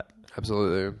rid of that.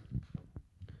 absolutely.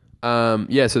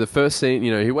 Yeah, so the first scene,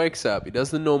 he wakes up, he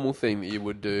does the normal thing that you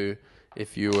would do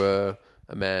if you were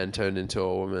a man turned into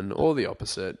a woman, or the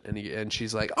opposite, and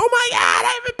she's like, "Oh my god,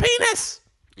 I have a penis!"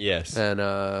 Yes.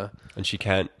 And she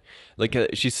can't, like,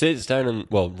 she sits down and,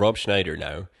 well, Rob Schneider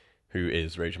now, who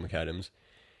is Rachel McAdams,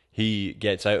 he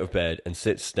gets out of bed and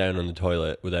sits down on the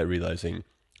toilet without realizing,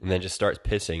 and then just starts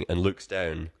pissing and looks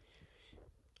down.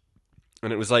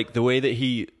 And it was like the way that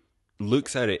he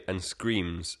looks at it and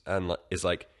screams and is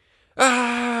like,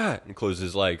 "Ah!" and closes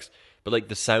his legs. But like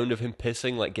the sound of him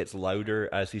pissing like gets louder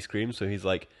as he screams, so he's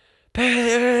like,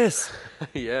 "Piss!"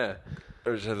 yeah,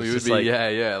 Which is we would just be, like,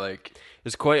 yeah, like,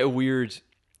 it's quite a weird.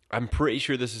 I'm pretty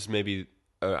sure this is maybe.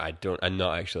 I'm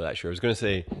not actually that sure. I was going to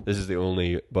say this is the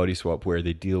only body swap where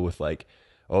they deal with like,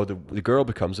 oh, the girl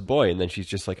becomes a boy, and then she's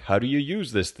just like, "How do you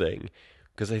use this thing?"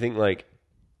 Because I think like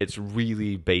it's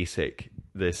really basic,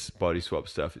 this body swap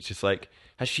stuff. It's just like,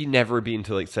 has she never been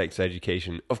to like sex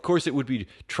education? Of course, it would be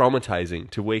traumatizing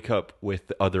to wake up with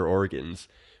the other organs,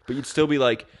 but you'd still be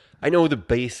like, I know the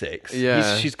basics.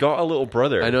 Yeah. She's got a little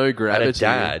brother. I know gravity. And a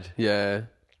dad. Yeah,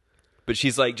 But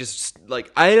she's like, just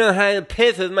like, I know how to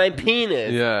piss with my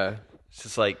penis. yeah. It's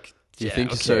just like, You yeah, think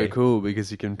okay. you're so cool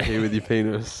because you can pee with your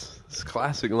penis. It's a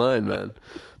classic line, man.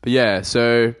 But yeah,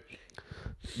 so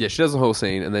yeah, she does the whole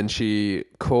scene, and then she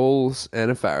calls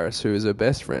Anna Faris, who is her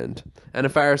best friend. Anna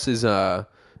Faris is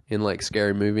in like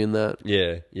Scary Movie and that.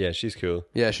 Yeah, she's cool.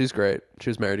 Yeah, she's great. She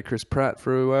was married to Chris Pratt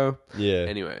for a while. Yeah.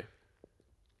 Anyway,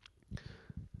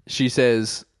 she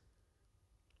says,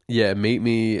 "Yeah, meet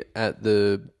me at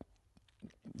the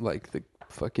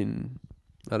fucking,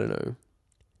 I don't know,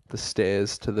 the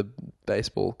stairs to the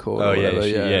baseball court." Oh or yeah,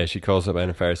 whatever. she calls up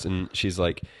Anna Faris and she's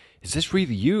like, "Is this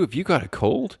really you? Have you got a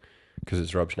cold?" Because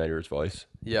it's Rob Schneider's voice.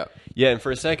 Yeah. Yeah, and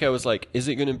for a sec I was like, is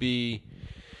it going to be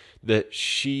that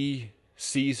she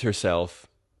sees herself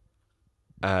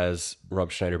as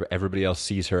Rob Schneider, but everybody else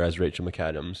sees her as Rachel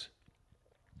McAdams?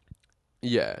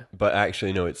 Yeah. But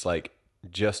actually, no, it's like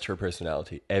just her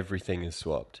personality. Everything is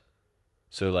swapped.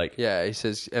 So like, Yeah, he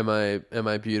says, "Am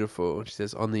I beautiful?" She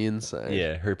says, "On the inside."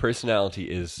 yeah, her personality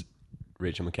is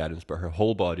Rachel McAdams, but her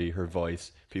whole body, her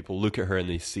voice, people look at her and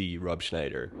they see Rob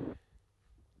Schneider.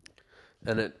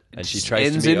 And it And she just tries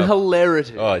to ends meet in up.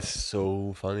 hilarity. Oh, it's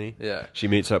so funny. Yeah. She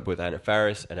meets up with Anna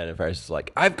Faris, and Anna Faris is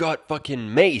like, "I've got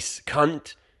fucking mace,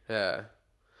 cunt." Yeah.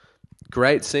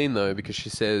 Great scene though, because she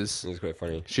says It was quite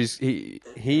funny.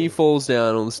 he falls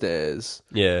down on the stairs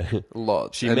Yeah.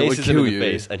 lots. She and it would maces him kill in the you,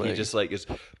 face, and he like- just like is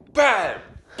bam,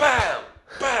 bam,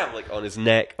 bam, like on his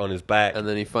neck, on his back. and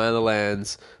then he finally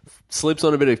lands, slips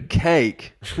on a bit of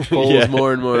cake, falls Yeah.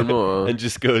 more and more and more. and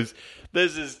just goes,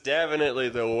 "This is definitely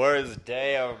the worst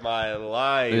day of my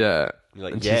life." Yeah. You're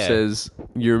like, and yeah. she says,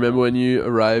 "You remember when you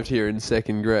arrived here in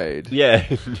second grade?" Yeah.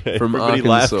 From Everybody Arkansas.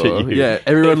 laughed at you. Yeah,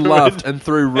 everyone laughed and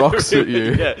threw rocks at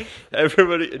you. Yeah,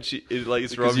 everybody. And she, it's like,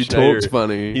 it's Rob Because you Schneider. talked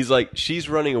funny. He's like, she's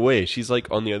running away. She's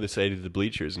like on the other side of the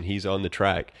bleachers, and he's on the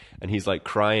track, and he's like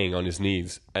crying on his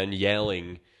knees and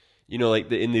yelling. You know,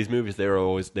 like in these movies, they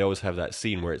always have that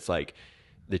scene where it's like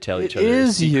they tell each It other a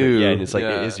is secret. you. Yeah, and it's like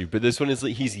Yeah. it is you. But this one is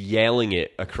like he's yelling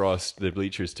it across the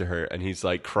bleachers to her, and he's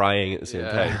like crying at the same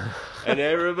Yeah. time. And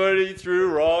everybody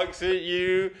threw rocks at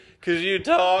you because you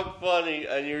talk funny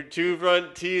and your two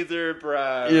front teeth are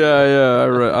brown. Yeah.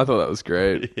 I thought that was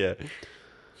great. Yeah.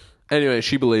 Anyway,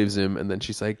 she believes him, and then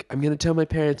she's like, "I'm gonna tell my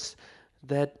parents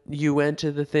that you went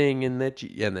to the thing, and that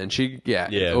you," and then she,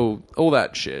 Yeah. all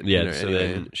that shit. Yeah, you know, so anyway.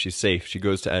 then she's safe. She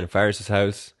goes to Anna Faris's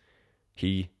house.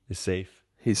 He is safe.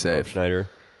 He's Rob safe. Schneider.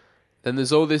 Then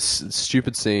there's all this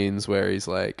stupid scenes where he's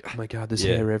like, "Oh my god, there's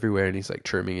Yeah. hair everywhere," and he's like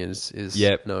trimming his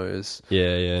Yep. nose.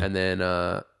 Yeah, yeah. And then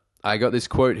I got this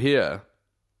quote here.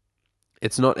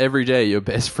 "It's not every day your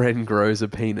best friend grows a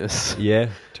penis." Yeah,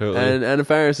 totally. And Anna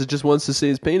Faris just wants to see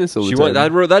his penis all the time. I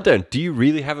wrote that down. Do you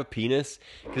really have a penis?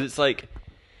 Because it's like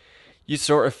you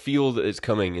sort of feel that it's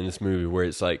coming in this movie, where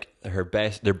it's like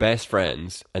they're best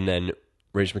friends, and then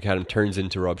Rachel McAdams turns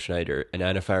into Rob Schneider, and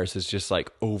Anna Faris is just like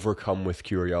overcome with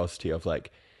curiosity of like,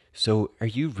 so are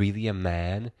you really a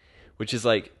man? Which is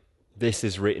like, this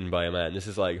is written by a man. This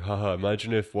is like, haha,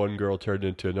 imagine if one girl turned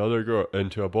into another girl,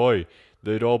 into a boy.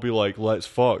 They'd all be like, let's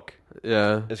fuck.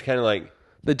 Yeah. It's kind of like,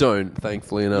 They don't,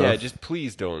 thankfully enough. yeah, just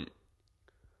please don't.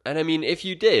 And I mean, if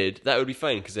you did, that would be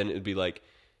fine, because then it would be like,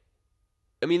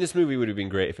 I mean, this movie would have been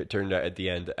great if it turned out at the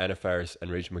end that Anna Faris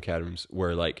and Rachel McAdams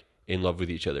were like in love with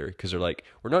each other, because they're like,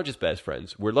 we're not just best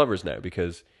friends, we're lovers now,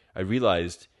 because I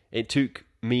realized it took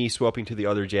me swapping to the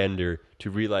other gender to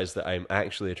realize that I'm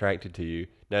actually attracted to you.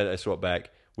 Now that I swap back,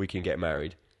 we can get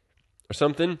married. Or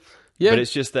something. Yeah. But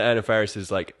it's just that Anna Faris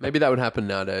is like, Maybe that would happen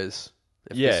nowadays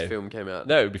if Yeah. this film came out.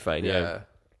 that would be fine, yeah.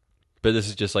 But this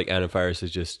is just like Anna Faris is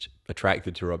just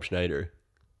attracted to Rob Schneider.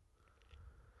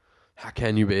 How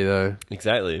can you be, though?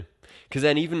 Exactly. Because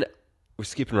then even, we're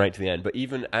skipping right to the end, but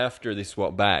even after they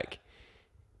swap back,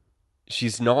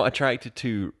 she's not attracted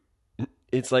to,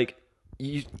 it's like,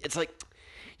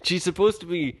 she's supposed to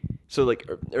be, so like,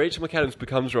 Rachel McAdams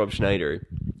becomes Rob Schneider,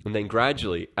 and then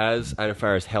gradually, as Anna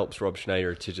Faris helps Rob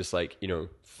Schneider to just like, you know,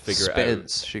 figure it out.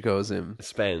 Spence, she calls him.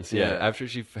 Spence, yeah. Yeah. After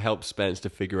she helps Spence to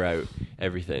figure out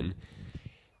everything,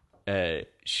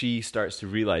 she starts to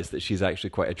realize that she's actually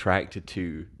quite attracted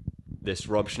to this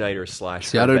Rob Schneider / See, her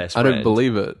I best friend. don't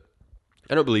believe it.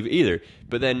 I don't believe it either.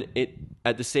 But then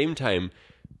at the same time,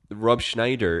 Rob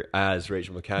Schneider as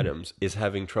Rachel McAdams is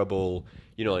having trouble,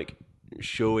 you know, like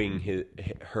showing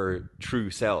her true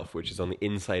self, which is on the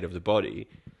inside of the body,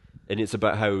 and it's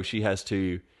about how she has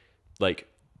to like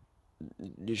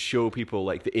show people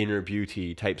like the inner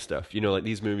beauty type stuff. You know, like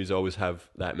these movies always have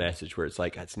that message where it's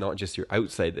like, it's not just your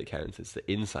outside that counts, it's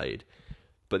the inside.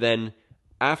 But then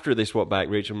after they swap back,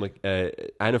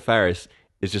 Anna Faris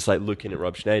is just like looking at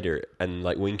Rob Schneider and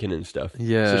like winking and stuff.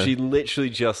 Yeah. So she literally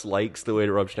just likes the way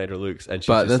that Rob Schneider looks, and she's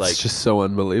But just that's like, just so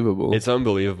unbelievable. it's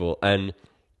unbelievable. And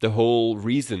the whole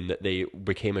reason that they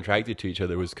became attracted to each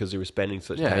other was because they were spending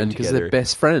such time and because together. they're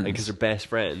best friends. And because they're best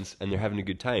friends and they're having a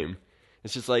good time.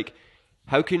 It's just like,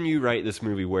 how can you write this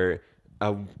movie where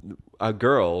a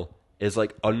girl is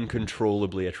like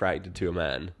uncontrollably attracted to a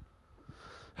man?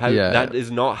 Yeah. That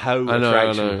is not how I know,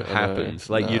 attraction I happens.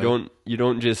 know. Like No. you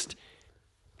don't just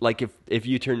like if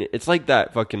you turn it's like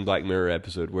that fucking Black Mirror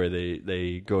episode where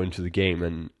they go into the game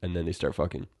and then they start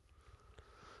fucking.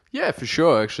 Yeah, for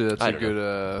sure. Actually, I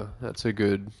don't that's a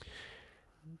good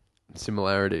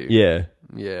similarity. Yeah.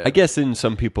 Yeah. I guess in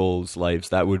some people's lives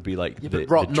that would be like the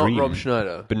not dream. Rob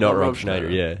Schneider. But not Rob Schneider,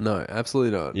 yeah. No,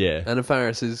 absolutely not. Yeah. Anna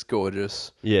Faris is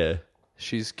gorgeous. Yeah.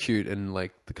 She's cute and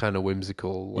like the kind of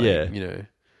whimsical, like, Yeah. you know.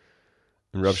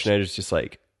 And Rob Schneider's just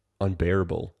like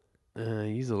unbearable.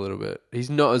 He's a little bit. He's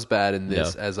not as bad in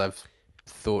this No. as I've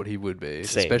thought he would be.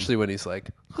 Same. Especially when he's like,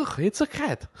 "Oh, it's a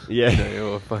cat." Yeah. You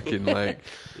know, or fucking like,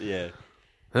 Yeah.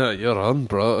 You're on,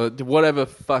 bro. Whatever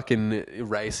fucking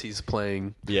race he's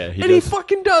playing. Yeah, and he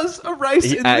fucking does a race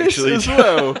He in actually this as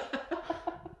well.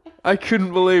 I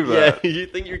couldn't believe Yeah, that. you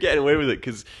think you're getting away with it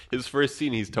because his first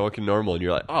scene he's talking normal and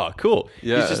you're like, oh, cool.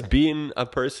 Yeah. He's just being a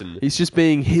person. He's just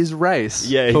being his race.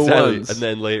 Yeah, for exactly. once. And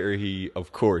then later he,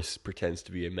 of course, pretends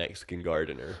to be a Mexican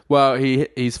gardener. Well,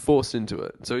 he's forced into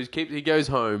it. So he goes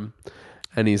home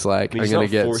and he's like, I mean, I'm he's going not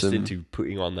to get forced some... into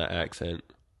putting on that accent.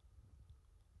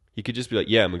 He could just be like,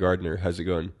 yeah, I'm a gardener. How's it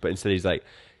going? But instead he's like,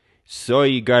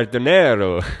 soy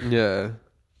gardenero. Yeah.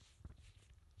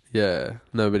 Yeah.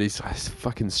 No, but he's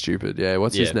fucking stupid. Yeah.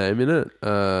 What's Yeah. his name in it?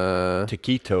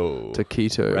 Taquito.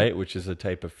 Taquito. Right? Which is a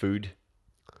type of food.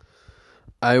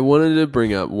 I wanted to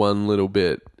bring up one little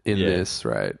bit in Yeah. this,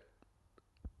 right?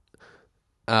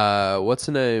 What's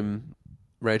her name?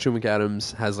 Rachel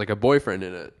McAdams has like a boyfriend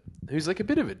in it who's like a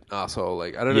bit of an asshole.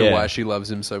 Like, I don't know Yeah. why she loves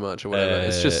him so much or whatever.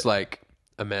 It's just like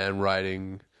a man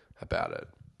writing about it.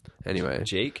 Anyway.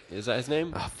 Jake? Is that his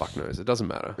name? Oh, fuck knows. It doesn't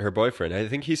matter. Her boyfriend. I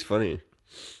think he's funny.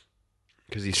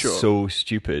 Because he's Sure. so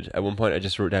stupid. At one point I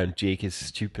just wrote down, Jake is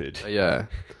stupid. Yeah.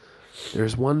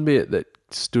 There's one bit that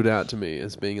stood out to me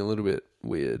as being a little bit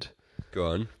weird. Go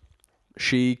on.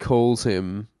 She calls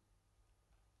him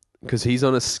because he's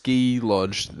on a ski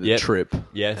lodge Yep. trip.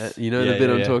 Yes. You know the bit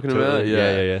I'm talking about? Totally.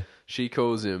 Yeah. Yeah. She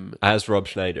calls him, As Rob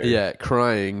Schneider.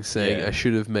 crying, saying, Yeah. I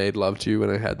should have made love to you when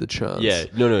I had the chance. Yeah.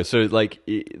 No. So like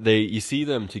you see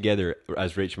them together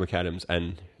as Rachel McAdams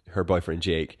and her boyfriend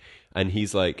Jake, and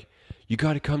he's like, you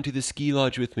got to come to the ski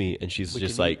lodge with me, and she's We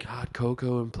just can like, eat hot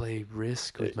cocoa and play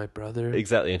Risk with my brother.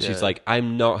 exactly, and she's Yeah. like,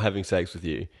 I'm not having sex with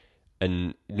you,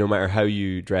 and no matter how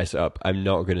you dress up, I'm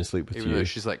not going to sleep with Even you. though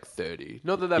she's like 30.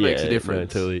 Not that makes a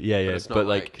difference. No, totally. Yeah. it's not But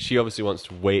like, she obviously wants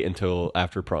to wait until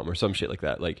after prom or some shit like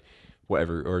that, like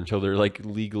whatever, or until they're like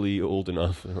legally old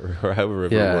enough, or however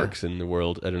it Yeah. works in the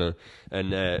world. I don't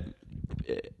know.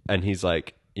 And he's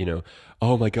like, you know,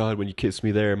 oh my god, when you kiss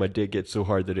me there, my dick gets so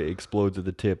hard that it explodes at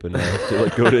the tip, and I have to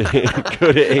like go to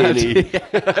A&E.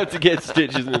 I have to get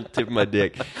stitches in the tip of my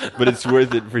dick, but it's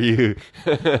worth it for you.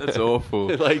 That's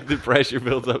awful. Like the pressure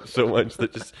builds up so much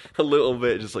that just a little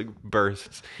bit just like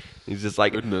bursts. He's just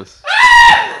like, Goodness.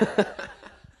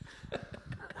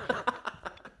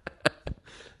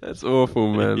 That's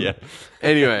awful, man. yeah.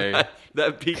 Anyway.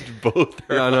 That piqued both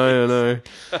her. Yeah,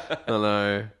 I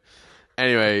know.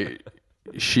 Anyway,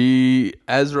 she,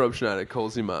 as Rob Schneider,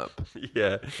 calls him up,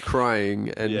 Yeah. crying,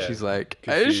 and Yeah. she's like,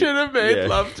 'Cause I she- should have made yeah.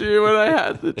 love to you when I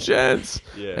had the chance.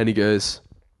 Yeah. And he goes,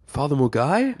 Father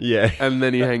Mugai? Yeah. And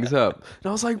then he hangs up. And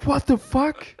I was like, what the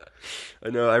fuck? I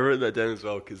know. I wrote that down as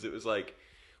well because it was like,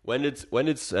 when did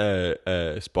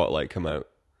Spotlight come out?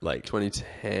 Like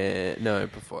 2010. No,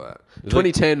 before that. it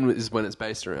 2010 is when it's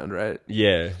based around, right?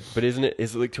 yeah, but isn't it?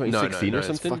 Is it like 2016 no, or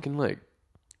something? It's fucking like.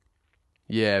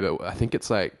 Yeah, but I think it's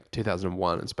like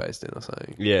 2001 it's based in or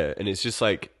something. Yeah, and it's just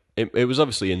like it was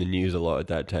obviously in the news a lot at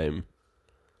that time,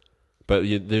 but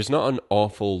there's not an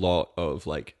awful lot of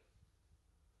like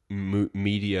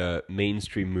media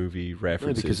mainstream movie No,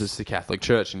 references because it's the Catholic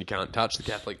Church and you can't touch the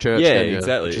Catholic Church. Yeah, can you?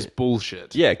 exactly. Which is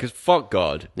bullshit. yeah, because fuck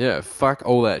God. Yeah, fuck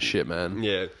all that shit, man.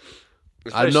 Yeah,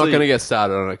 I'm not Especially- going to get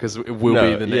started on it because it will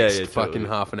No, be the yeah, next yeah, fucking totally.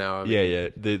 half an hour. Yeah.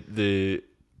 The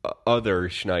other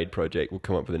Schneid project will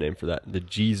come up with a name for that. The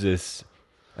Jesus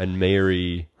and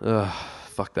Mary, Ugh,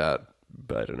 fuck that.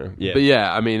 but I don't know. Yeah, But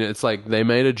yeah, I mean, it's like they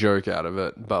made a joke out of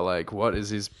it, but like, what is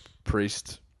his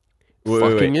priest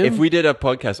fucking him? If we did a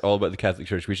podcast all about the Catholic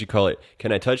Church, we should call it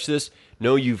 "Can I Touch This?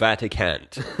 No, you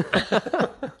Vatican't,"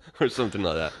 or something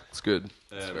like that. It's good.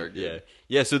 It's very good.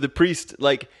 Yeah. So the priest,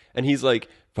 like, and he's like,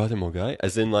 Father Mogai,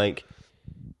 as in like,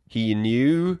 he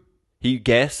knew, he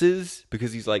guesses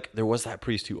because he's like, there was that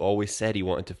priest who always said he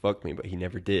wanted to fuck me, but he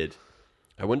never did.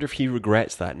 I wonder if he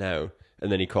regrets that now.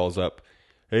 And then he calls up,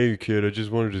 hey kid, I just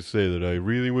wanted to say that I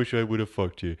really wish I would have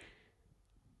fucked you.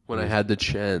 When I had the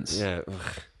chance. Yeah.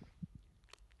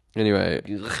 Anyway,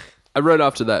 I wrote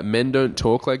after that, men don't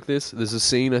talk like this. There's a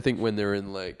scene, I think, when they're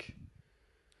in like...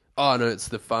 Oh, no, it's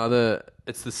the father...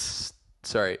 It's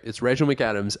Rachel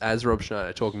McAdams as Rob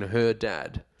Schneider talking to her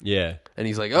dad. Yeah. And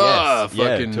he's like, oh, Yes,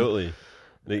 yeah, fucking... totally.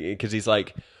 Because he's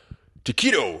like,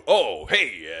 Taquito, oh, hey,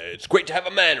 it's great to have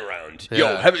a man around. Yo,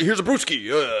 Yeah. here's a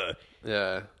brewski.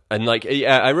 Yeah. And like,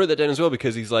 yeah, I wrote that down as well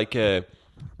because he's like, the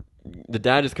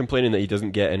dad is complaining that he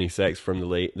doesn't get any sex from the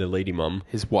lady mum,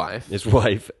 His wife. his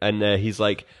wife, and he's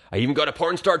like, I even got a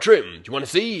porn star trim. Do you want to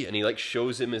see? And he like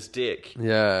shows him his dick,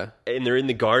 Yeah. and they're in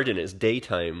the garden. It's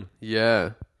daytime.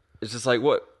 Yeah. It's just like,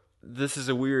 what? This is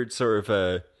a weird sort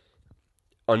of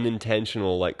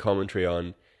unintentional like commentary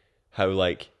on how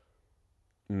like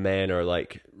men are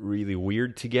like really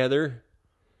weird together.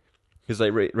 Because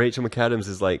like Rachel McAdams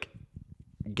is like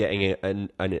getting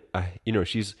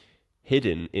she's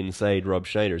hidden inside Rob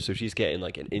Schneider, so she's getting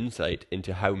like an insight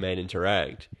into how men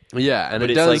interact. Yeah, and But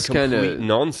it it's does like kind complete of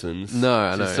nonsense. No,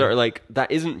 I know. Sort of like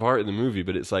that isn't part of the movie,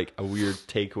 but it's like a weird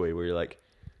takeaway where you're like,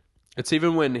 It's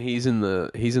even when he's in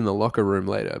the locker room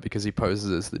later because he poses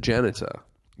as the janitor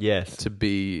yes, to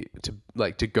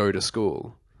go to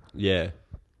school, yeah,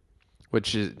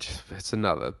 which is it's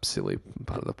another silly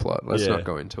part of the plot. Let's Yeah. not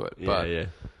go into it. yeah, But yeah,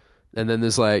 and then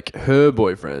there's like her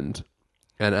boyfriend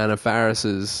and Anna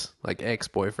Faris's like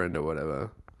ex-boyfriend or whatever,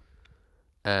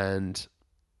 and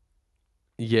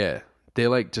yeah, they're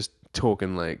like just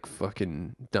talking like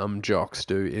fucking dumb jocks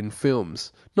do in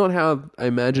films. Not how I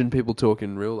imagine people talk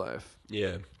in real life.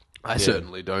 yeah. I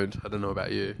certainly don't. I don't know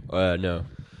about you. No.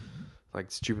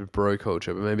 Like stupid bro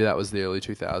culture, but maybe that was the early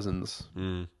 2000s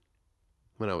Mm.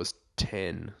 when I was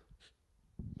 10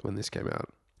 when this came out.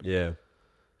 Yeah.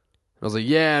 I was like,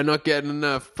 yeah, I'm not getting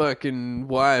enough fucking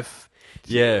wife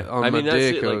Yeah. on I my mean, that's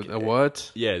dick it, or like,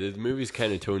 what? Yeah, the movie's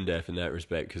kind of tone deaf in that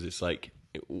respect because it's like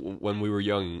when we were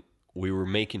young, we were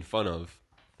making fun of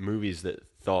movies that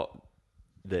thought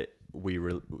that we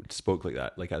spoke like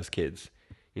that, like as kids.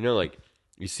 You know, like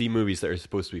you see movies that are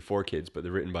supposed to be for kids, but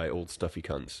they're written by old stuffy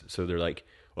cunts. So they're like,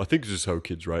 well, I think this is how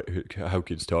kids how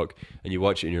kids talk, and you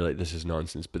watch it and you're like, this is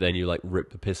nonsense. But then you like rip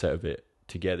the piss out of it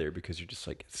together because you're just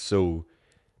like, it's so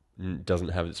doesn't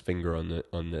have its finger on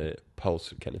the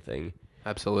pulse kind of thing.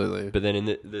 Absolutely. But then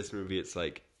in this movie, it's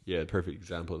like, yeah, a perfect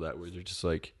example of that, where they're just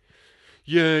like,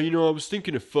 yeah, I was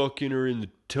thinking of fucking her in the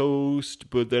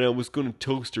toast, but then I was going to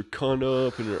toast her cunt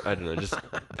up, and I don't know, just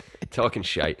talking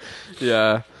shite.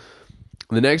 Yeah.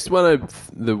 The next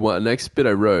next bit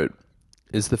I wrote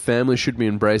is the family should be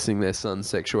embracing their son's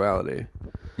sexuality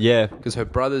Yeah, because her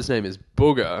brother's name is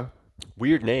Booger.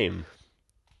 weird name.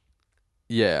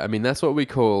 Yeah, I mean that's what we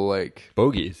call like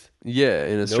Bogies.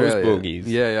 in Australia. bogeys.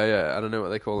 Yeah. I don't know what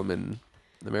they call them in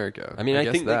America. I mean, I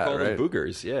guess think they call right? them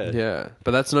boogers, yeah. Yeah,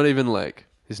 but that's not even like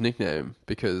his nickname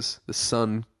because the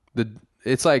son,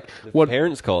 it's like The what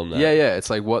parents call them that. Yeah, it's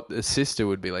like what a sister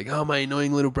would be like. Oh, my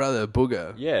annoying little brother,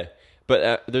 Booger. Yeah,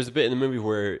 but there's a bit in the movie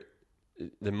where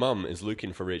the mum is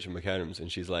looking for Rachel McAdams, and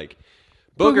she's like,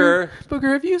 Booger!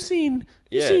 Booger, have you seen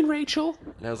Rachel?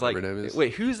 And I was like, Whatever her name is.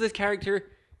 wait, who's this character?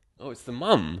 Oh, it's the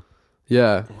mum.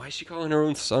 Yeah, Why is she calling her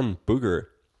own son Booger?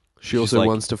 she She's also like-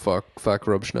 wants to fuck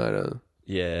Rob Schneider,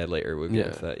 Yeah, later we'll get Yeah.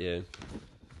 into that, yeah.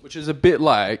 which is a bit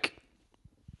like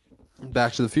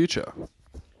Back to the Future.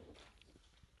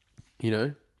 You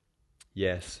know,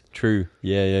 Yes, true.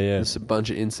 Yeah. there's a bunch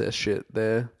of incest shit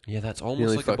there. Yeah, that's almost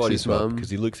Nearly like a fucks body his swap mum. because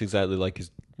he looks exactly like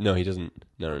his. No, he doesn't.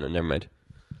 No, never mind.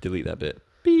 Delete that bit.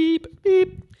 Beep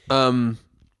beep.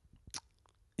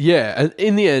 Yeah, and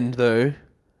in the end though,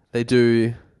 they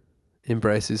do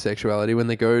embrace his sexuality when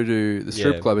they go to the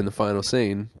strip Yeah. club in the final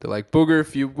scene. They're like, Booger,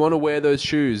 if you want to wear those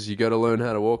shoes, you got to learn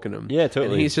how to walk in them. Yeah,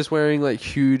 totally. And he's just wearing like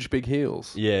huge big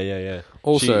heels. Yeah.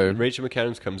 Also- Rachel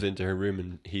McAdams comes into her room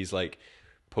and he's like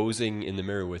posing in the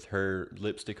mirror with her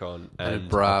lipstick on And and a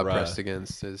bra a pressed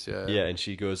against his, Yeah, and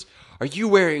she goes, "Are you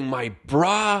wearing my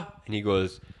bra?" And he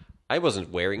goes, "I wasn't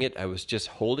wearing it. I was just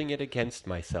holding it against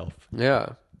myself."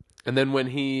 Yeah. And then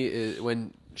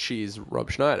when she's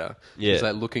Rob Schneider, Yeah. she's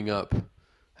like looking up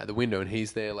at the window and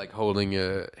he's there like holding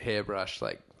a hairbrush,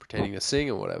 like pretending to sing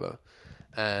or whatever.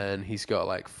 And he's got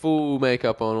like full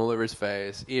makeup on all over his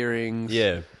face, earrings,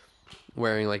 Yeah,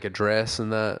 wearing like a dress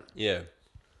and that. yeah.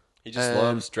 He just And-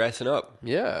 loves dressing up.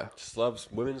 Yeah. Just loves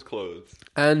women's clothes.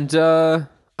 And I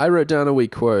wrote down a wee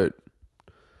quote.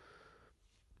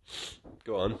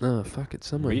 Go on. Oh, fuck, it's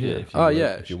somewhere Read here. it if you Oh, want,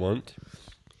 yeah. if you want.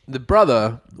 The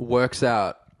brother works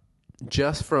out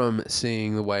just from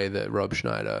seeing the way that Rob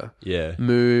Schneider Yeah.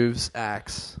 moves,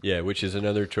 acts. Yeah, which is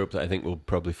another trope that I think we'll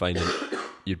probably find in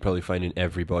you'd probably find in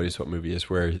every body swap movie is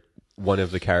where one of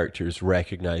the characters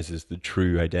recognizes the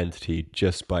true identity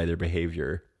just by their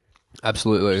behavior.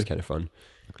 Absolutely. It's kind of fun.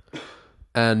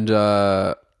 And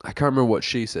I can't remember what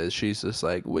she says. She's just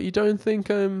like, "What, you don't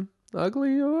think I'm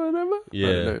ugly or whatever?" I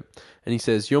Yeah. don't know. And he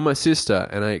says, "You're my sister,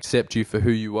 and I accept you for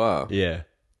who you are." Yeah.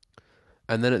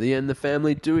 And then at the end, the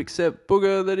family do accept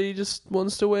Booger that he just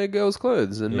wants to wear girls'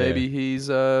 clothes, and Yeah. maybe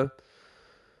he's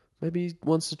maybe he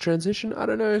wants to transition. I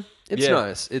don't know. It's Yeah.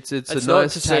 nice. It's It's a not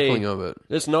nice to say- tackling of it.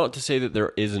 It's not to say that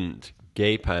there isn't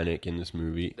gay panic in this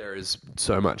movie There is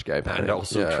so much gay panic, and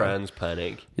also yeah. trans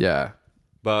panic, Yeah,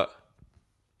 but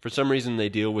for some reason they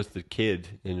deal with the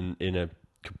kid in a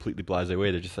completely blasé way.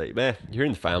 They're just like, "Meh, you're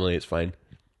in the family, it's fine."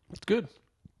 it's good.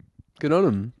 Good on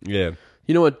him. Yeah.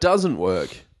 You know what doesn't work?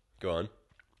 Go on.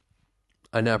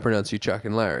 I now pronounce you Chuck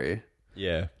and Larry.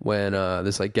 Yeah. When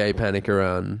there's like gay panic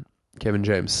around Kevin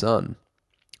James' son.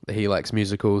 He likes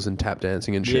musicals and tap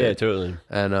dancing and shit. Yeah, totally.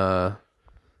 And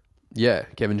yeah,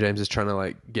 Kevin James is trying to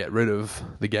like get rid of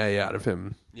the gay out of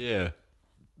him. Yeah.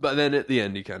 But then at the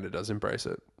end, he kind of does embrace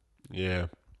it. Yeah.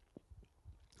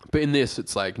 But in this,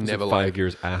 it's like never 5 like,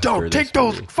 years after. don't this take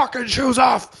those movie. fucking shoes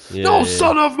off. Yeah, No yeah.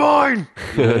 son of mine.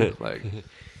 You know, like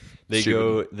They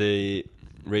stupid.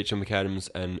 Rachel McAdams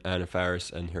and Anna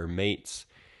Faris and her mates,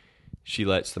 she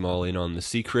lets them all in on the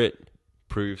secret,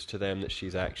 proves to them that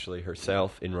she's actually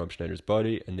herself in Rob Schneider's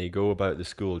body, and they go about the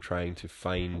school trying to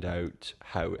find out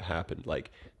how it happened. Like,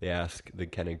 they ask the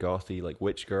kind of gothy, like,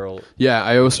 witch girl Yeah,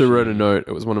 I also wrote a note.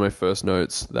 It was one of my first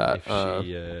notes that if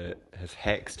she has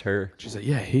hexed her. she's like,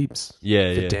 yeah, heaps.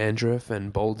 Yeah, The yeah. dandruff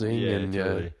and balding Yeah, and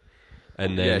totally.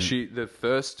 And then, yeah, the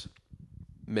first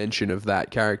mention of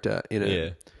that character in it yeah.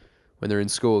 when they're in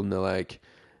school and they're like,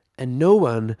 and no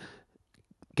one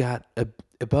got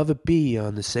above a B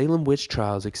on the Salem witch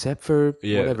trials except for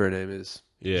Yeah. whatever her name is.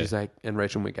 Yeah. She's like, and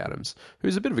Rachel McAdams,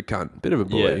 who's a bit of a cunt, bit of a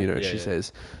bully, Yeah, you know. yeah, she yeah.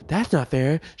 says, "That's not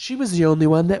fair. She was the only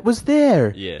one that was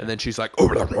there." Yeah. and then she's like, "Oh,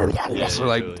 blah, blah, blah, blah," Yeah, so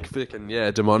like, totally.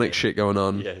 freaking demonic shit going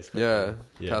on. Yeah, it's quite yeah, funny.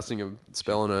 Yeah. casting a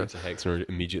spell on her. It's a hex her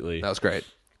immediately. That was great.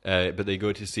 But they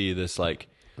go to see this, like,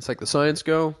 It's like the science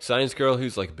girl. science girl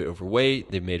who's like a bit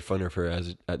overweight. They've made fun of her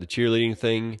at the cheerleading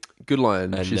thing. Good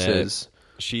line. And She says,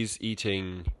 she's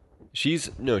eating. She's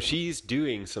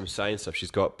doing some science stuff.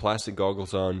 She's got plastic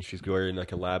goggles on. She's wearing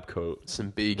like a lab coat.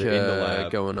 some They're in the beaker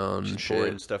lab. going on. She's and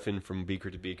pouring shit. stuff in from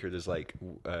beaker to beaker. There's like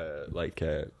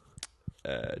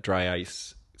dry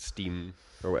ice steam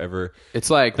or whatever. It's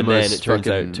like the And then most it turns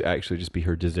fucking, out to actually just be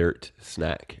her dessert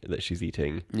snack that she's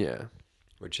eating, yeah.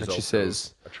 which is And she also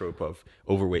says- a trope of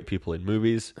overweight people in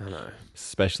movies, I know.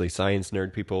 especially science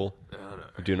nerd people. I know.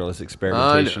 Are doing all this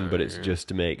experimentation, know, but it's yeah. just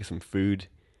to make some food.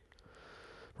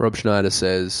 Rob Schneider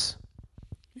says,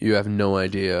 "You have no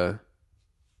idea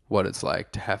what it's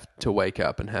like to have to wake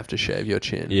up and have to shave your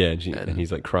chin." Yeah, and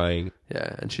he's like crying.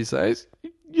 yeah, and she says,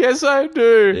 "Yes, I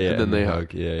do." Yeah, and then they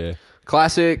hug. Yeah, yeah.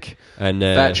 Classic And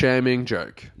fat shaming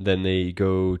joke. then they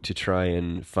go to try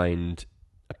and find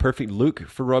a perfect look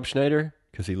for Rob Schneider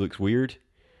because he looks weird.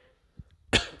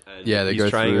 And Yeah, they he's go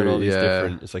trying on through, all these yeah.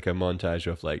 different. It's like a montage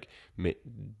of like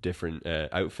different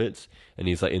outfits, and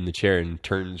he's like in the chair and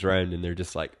turns around, and they're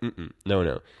just like,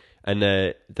 no.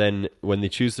 And then when they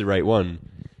choose the right one,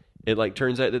 it like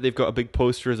turns out that they've got a big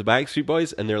poster as the Backstreet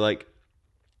Boys, and they're like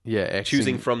Yeah,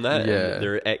 choosing from that. Yeah, And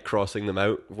they're crossing them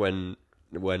out when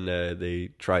they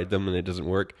tried them and it doesn't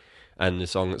work. And the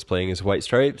song that's playing is White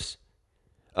Stripes.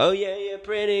 Oh yeah, you're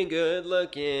pretty good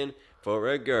looking for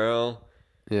a girl.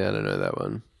 yeah. I don't know that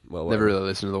one. Well, Never whatever. really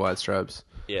listened to the White Stripes,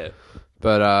 Yeah,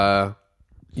 but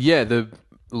yeah, the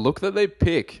look that they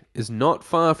pick is not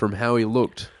far from how he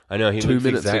looked. I know he 2 looks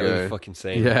minutes exactly ago. fucking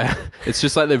same. Yeah, it's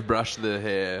just like they've brushed the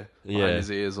hair Yeah. behind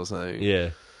his ears or something. yeah,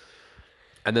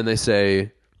 And then they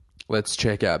say, "Let's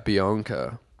check out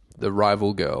Bianca, the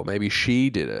rival girl. Maybe she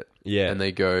did it." Yeah. And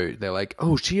they're like,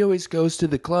 "Oh, she always goes to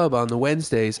the club on the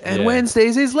Wednesdays, and Yeah.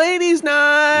 Wednesdays is ladies'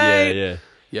 night." yeah.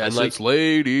 Yes, And, like- it's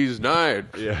ladies' night.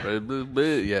 Yeah. Blah, blah, blah.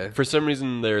 Yeah. For some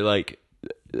reason, they're like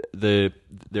the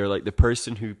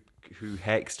person who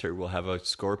hexed her will have a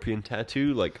scorpion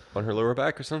tattoo like on her lower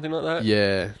back or something like that.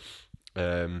 Yeah.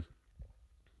 Um.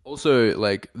 Also,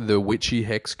 like the witchy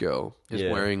hex girl is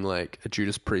Yeah. wearing like a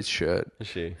Judas Priest shirt. Is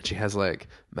she? She has like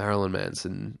Marilyn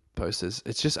Manson posters.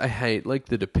 It's just I hate like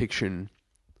the depiction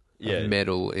Yeah. of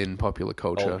metal in popular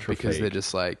culture Ultra because they're fake.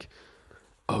 just like,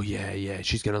 oh yeah,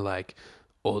 she's gonna like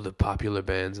all the popular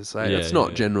bands. It's like Yeah, it's not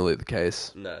yeah. generally the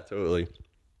case. Nah, totally.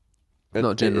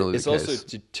 Not generally It's the also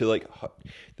case. to like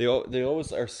they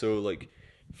always are so like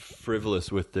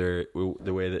frivolous with the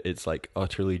way that it's like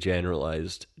utterly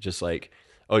generalized. Just like,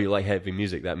 oh, you like heavy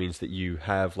music, that means that you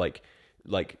have like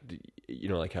you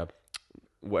know, like a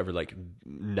whatever, like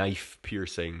knife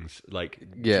piercings, like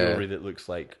Yeah. jewelry that looks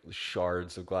like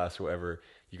shards of glass or whatever.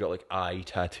 You got like eye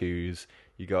tattoos.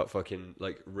 You got fucking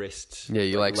like wrists. Yeah,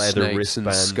 you like leather snakes and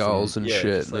wristbands skulls and yeah, shit.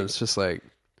 just And like- it's just like,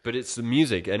 but it's the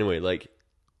music anyway. Like,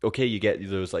 okay, you get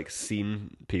those like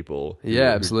scene people. who-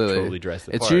 yeah, who absolutely. Totally dress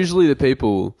the It's part. usually the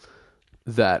people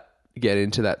that get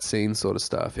into that scene sort of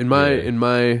stuff. In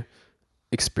my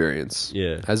experience,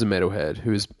 Yeah. as a metalhead,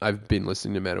 I've been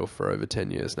listening to metal for over 10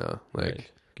 years now. Like,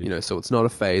 Right. Good. you know, so it's not a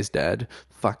phase, Dad.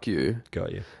 Fuck you.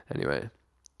 Got you. Anyway,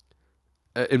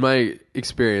 in my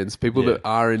experience, people Yeah. that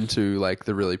are into like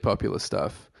the really popular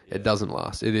stuff, it doesn't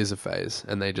last. It is a phase,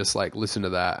 and they just like listen to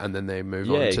that, and then they move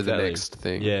on to the exactly. next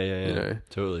thing. Yeah, You know,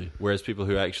 totally. Whereas people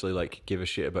who actually like give a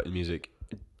shit about the music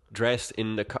dress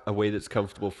in a way that's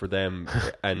comfortable for them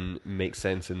and makes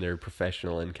sense in their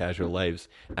professional and casual lives,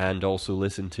 and also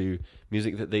listen to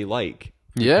music that they like.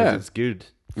 Yeah. It's good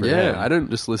for Yeah, them. I don't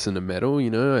just listen to metal, you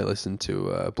know. I listen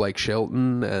to Blake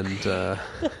Shelton and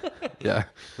yeah.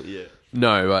 Yeah.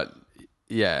 No, but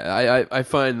yeah, I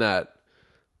find that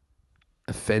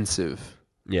offensive,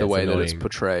 Yeah, the it's way that it's annoying.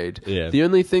 portrayed. Yeah. The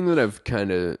only thing that I've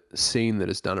kind of seen that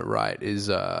has done it right is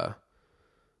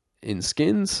in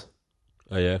Skins.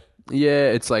 Oh, yeah? Yeah,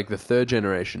 it's like the third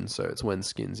generation, so it's when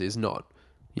Skins is not,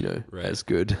 you know, Right. as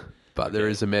good. But there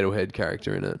Okay. is a metalhead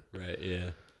character in it Right, yeah.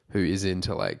 who is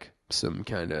into like some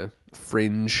kind of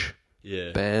fringe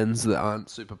Yeah. bands that aren't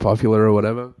super popular or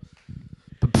whatever.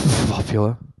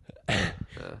 Popular.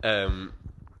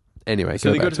 Anyway,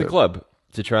 So they go back to the it. club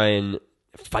to try and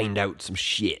find out some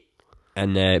shit.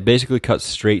 And basically cuts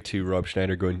straight to Rob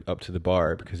Schneider going up to the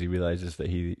bar because he realizes that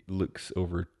he looks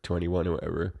over 21 or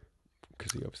whatever,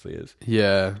 because he obviously is.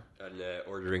 Yeah. And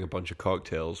ordering a bunch of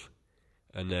cocktails.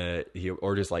 And he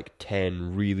orders like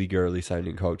 10 really girly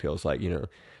sounding cocktails, like, you know,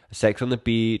 a sex on the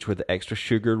beach with the extra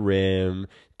sugar rim,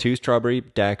 2 strawberry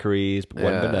daiquiris, 1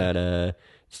 Yeah. banana,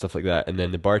 stuff like that. And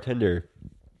then the bartender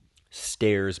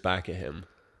stares back at him.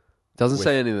 Doesn't with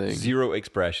say anything. Zero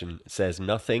expression, says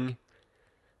nothing.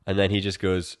 And then he just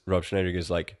goes, Rob Schneider goes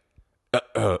like,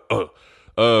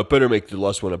 better make the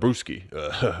last one a brewski.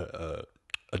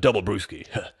 A double brewski.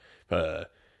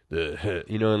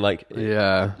 You know, and like,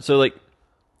 Yeah. so like,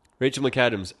 Rachel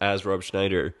McAdams as Rob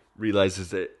Schneider realizes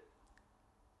that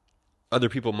other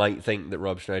people might think that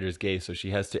Rob Schneider is gay, so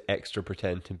she has to extra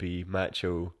pretend to be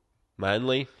macho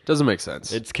manly. Doesn't make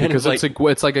sense. It's kind because of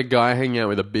like, it's like a guy hanging out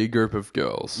with a big group of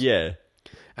girls. yeah,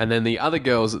 And then the other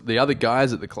guys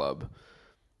at the club,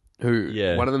 who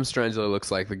Yeah. one of them strangely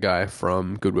looks like the guy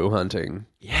from Good Will Hunting.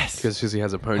 yes. Because he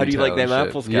has a ponytail. How do you like them and shit.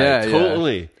 apples, guy? Yeah,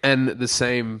 Totally. Yeah. And the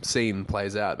same scene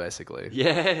plays out, basically.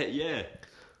 Yeah, yeah.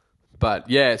 But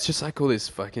yeah, it's just like all this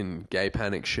fucking gay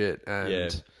panic shit. And Yeah.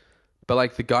 But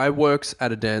like the guy works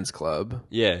at a dance club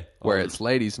Yeah. where it's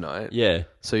ladies' night. Yeah.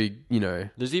 So, you know.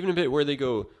 There's even a bit where they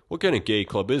go, what kind of gay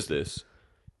club is this?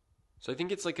 So I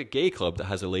think it's like a gay club that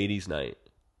has a ladies' night.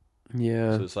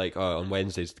 Yeah. So it's like, oh, on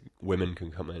Wednesdays, women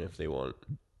can come in if they want.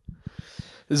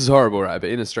 This is horrible, right? But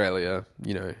in Australia,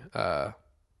 you know,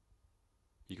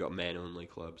 You got men-only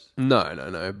clubs.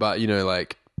 no. But, you know,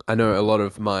 like, I know a lot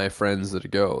of my friends that are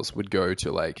girls would go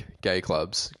to, like, gay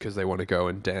clubs because they want to go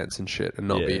and dance and shit and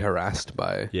not be Yeah. harassed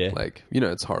by, Yeah. like, you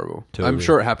know, it's horrible. Totally. I'm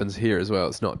sure it happens here as well.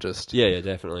 It's not just... Yeah, yeah,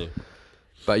 definitely.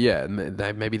 But, yeah,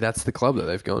 maybe that's the club that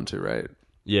they've gone to, right?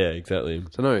 Yeah, exactly.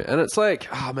 So, no. And it's like,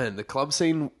 oh, man, the club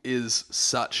scene is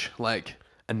such, like,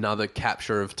 another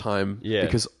capture of time. Yeah.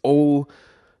 Because all...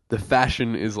 The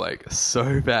fashion is like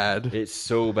so bad. It's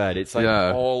so bad. It's like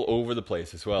Yeah. all over the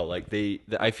place as well. Like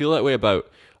I feel that way about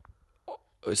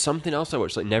something else I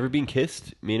watched, like Never Been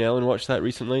Kissed. Me and Ellen watched that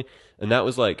recently, and that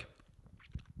was like,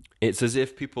 it's as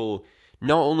if people,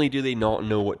 not only do they not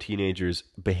know what teenagers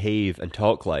behave and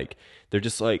talk like, they're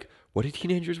just like, what do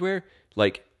teenagers wear?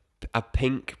 Like a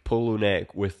pink polo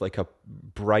neck with like a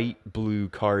bright blue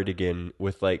cardigan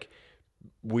with like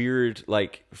weird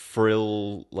like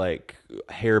frill like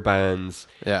hairbands,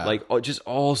 Yeah. like just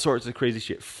all sorts of crazy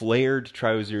shit, flared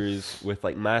trousers with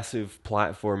like massive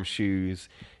platform shoes.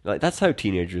 Like that's how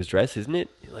teenagers dress, isn't it?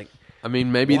 Like I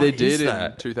mean, maybe What they is did in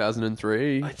that?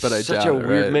 2003, it's but I such doubt a it,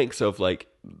 weird right? mix of like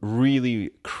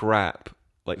really crap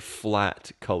like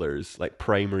flat colors, like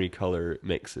primary color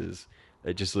mixes.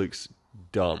 It just looks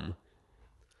dumb,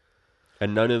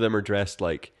 and none of them are dressed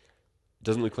like,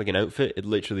 doesn't look like an outfit. It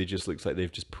literally just looks like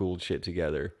they've just pulled shit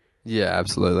together. Yeah,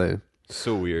 absolutely.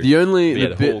 So weird. The only But yeah,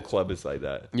 the the bit, whole club is like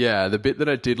that. yeah, the bit that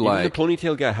I did Even like, the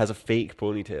ponytail guy has a fake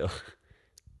ponytail.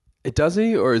 it does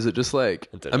he, or is it just like?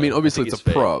 I don't I mean, know. obviously I think it's a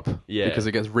it's fake. prop, Yeah. because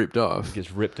it gets ripped off It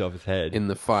gets ripped off his head. in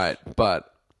the fight.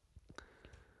 But,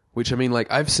 which I mean,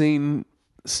 like I've seen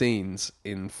scenes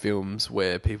in films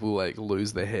where people like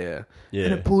lose their hair, Yeah.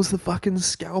 and it pulls the fucking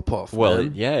scalp off. well,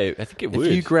 man. yeah, I think it would.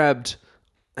 If you grabbed,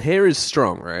 hair is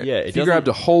strong, right? Yeah, it if you doesn't- grabbed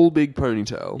a whole big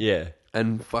ponytail, yeah,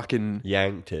 and fucking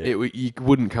yanked it. you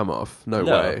wouldn't come off. No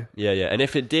way. Yeah, yeah. And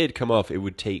if it did come off, it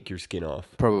would take your skin off.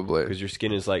 Probably. Because your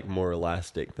skin is like more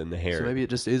elastic than the hair. So maybe it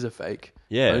just is a fake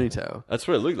Yeah. ponytail. That's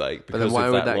what it looked like. But then because why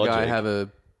of would that guy logic. have a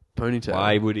ponytail?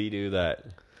 Why would he do that?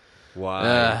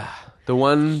 Why? The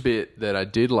one bit that I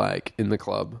did like in the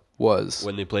club was...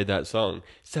 When they played that song,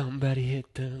 somebody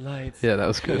hit the lights. Yeah, that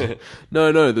was good.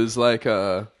 No, there's like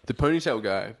the ponytail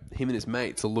guy, him and his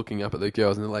mates are looking up at the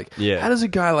girls and they're like, Yeah. how does a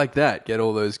guy like that get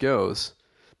all those girls?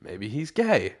 Maybe he's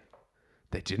gay.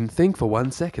 they didn't think for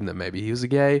 1 second that maybe he was a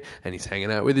gay and he's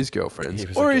hanging out with his girlfriends, He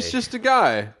was or a he's gay. just a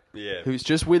guy Yeah. who's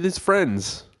just with his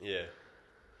friends. Yeah.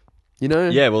 You know?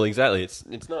 Yeah, well, exactly.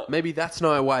 It's not... Maybe that's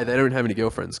not why they don't have any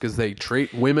girlfriends, because they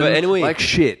treat women But anyway, like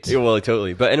shit. Yeah, well,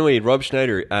 totally. But anyway, Rob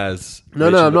Schneider as... No,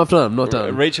 I'm not done. I'm not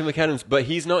done. Rachel McAdams, but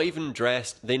he's not even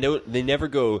dressed. They never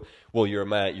go, well, you're a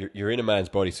man, you're in a man's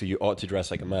body, so you ought to dress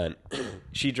like a man.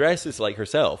 She dresses like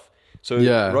herself. So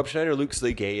Yeah. Rob Schneider looks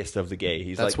the gayest of the gay.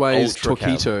 He's That's like why he's ultra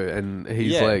camp. Torquito and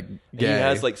he's Yeah. like gay. He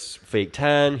has like fake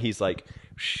tan. He's like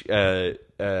like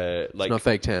It's not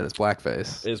fake tan, it's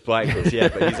blackface. his blackface, yeah,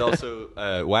 but he's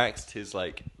also waxed his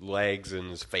like legs and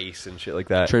his face and shit like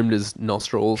that. Trimmed his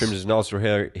nostrils. Trims his nostril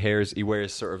hairs. He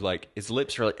wears sort of like his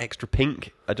lips are like extra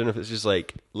pink. I don't know if it's just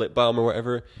like lip balm or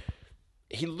whatever.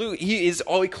 He is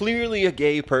clearly a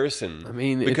gay person. I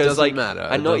mean, it because doesn't like, matter.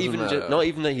 and It not doesn't even matter. not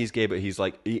even that he's gay, but he's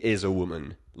like he is a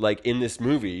woman. Like in this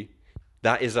movie,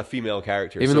 that is a female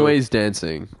character. Even the way he's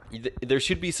dancing. There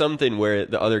should be something where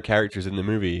the other characters in the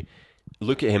movie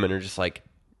look at him and are just like,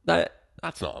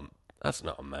 that's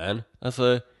not a man. That's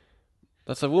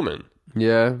a woman.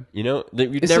 Yeah. You know,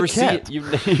 you'd It's a never see cat. you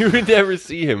would never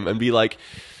see him and be like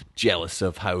jealous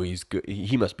of how he's good.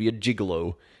 He must be a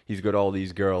gigolo. He's got all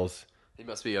these girls. He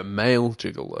must be a male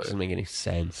gigolo. Doesn't make any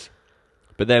sense.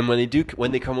 But then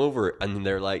when they come over and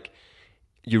they're like,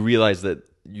 you realize that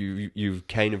you've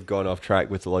kind of gone off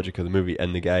track with the logic of the movie,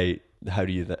 and the guy, how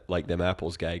do you like them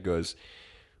apples guy goes,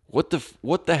 what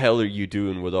the hell are you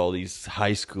doing with all these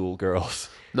high school girls?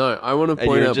 No, I want to And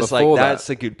point you're out just before like, that's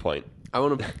that. a good point. I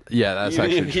want to. Yeah, that's Even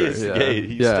actually if true. he's Yeah. gay,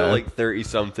 he's Yeah. still like 30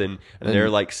 something, and they're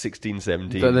like 16,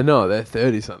 17. But they're not. They're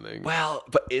 30 something. Well,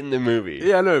 but in the movie,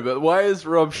 Yeah, no, but why is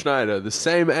Rob Schneider the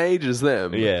same age as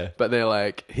them? Yeah. But they're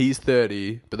like, he's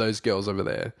 30, but those girls over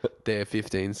there, they're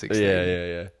 15, 16.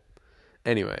 yeah.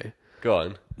 Anyway, Go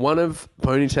on. one of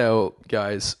Ponytail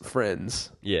Guy's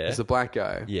friends Yeah. is a black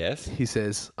guy. Yes. He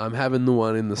says, I'm having the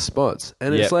one in the spots.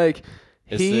 And Yep. it's like,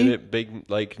 It's he... the big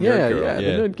like nerd girl.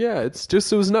 the nerd, it's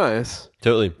just, it was nice.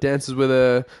 Totally. Dances with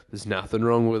her. There's nothing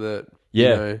wrong with it. Yeah.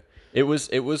 You know. It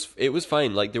was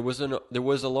fine. Like there was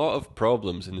a lot of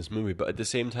problems in this movie, but at the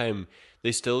same time,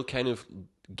 they still kind of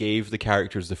gave the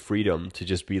characters the freedom to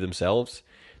just be themselves.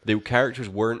 The characters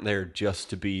weren't there just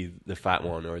to be the fat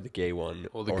one or the gay one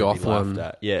Or the be goth laughed one.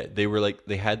 at. Yeah, they were like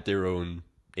they had their own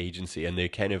agency, and they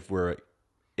kind of were.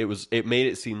 It made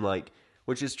it seem like,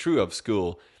 which is true of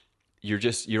school.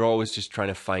 You're always just trying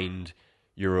to find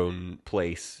your own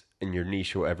place in your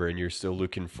niche or whatever, and you're still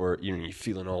looking for, you're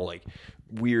feeling all like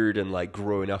weird and like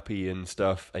growing uppy and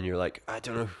stuff, and you're like, I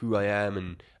don't know who I am,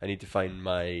 and I need to find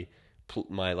my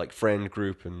like friend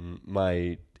group and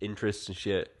my interests and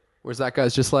shit. Whereas that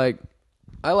guy's just like,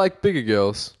 I like bigger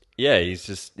girls. Yeah, he's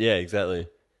just, yeah, exactly.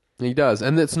 He does.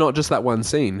 And it's not just that one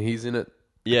scene. He's in it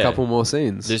Yeah. a couple more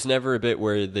scenes. There's never a bit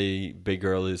where the big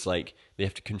girl is like, they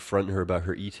have to confront her about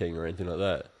her eating or anything like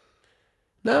that.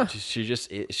 Nah. She's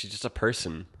just a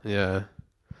person. Yeah.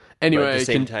 But Anyway, at the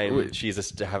same time, she's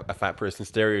a fat person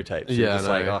stereotype. So Yeah, it's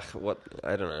I like, know. ugh, what?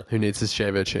 I don't know. who needs to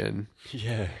shave her chin?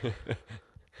 Yeah.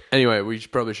 Anyway, we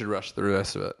probably should rush through the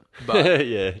rest of it. But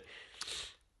yeah.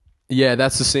 yeah,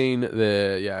 that's the scene.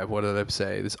 What did I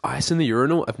say? There's ice in the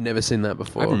urinal. I've never seen that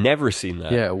before. I've never seen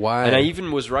that. Yeah, why? And I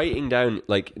even was writing down,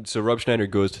 like, so Rob Schneider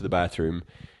goes to the bathroom,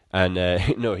 and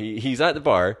no, he's at the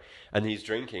bar, and he's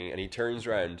drinking, and he turns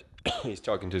around, he's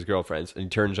talking to his girlfriends, and he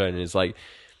turns around and is like,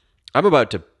 I'm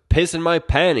about to piss in my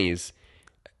panties.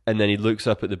 And then he looks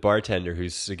up at the bartender,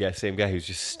 who's the same guy who's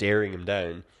just staring him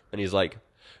down, and he's like,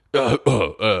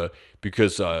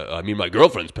 because I mean my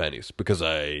girlfriend's panties, because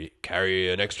I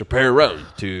carry an extra pair around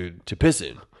to piss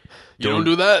in. You don't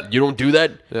do that? You don't do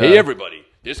that? Yeah. Hey, everybody,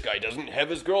 this guy doesn't have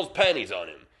his girl's panties on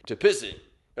him to piss in.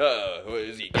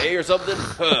 Is he gay or something?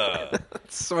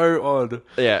 It's so odd.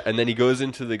 Yeah, and then he goes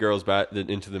into the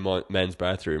into the men's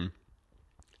bathroom,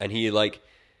 and he like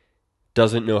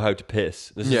doesn't know how to piss.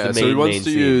 This is the main, so he wants main to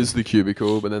scene. use the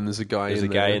cubicle, but then there's a guy There's in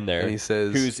a there. guy in there, and he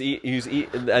says, who's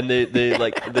eating, and the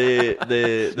like the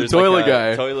there's toilet like a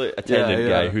guy. toilet attendant Yeah.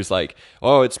 guy who's like,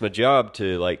 oh, it's my job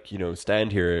to like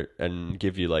stand here and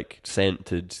give you like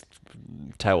scented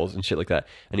towels and shit like that,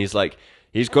 and he's like,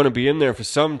 he's going to be in there for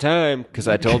some time because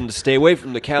I told him to stay away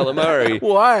from the calamari.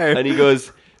 Why? And he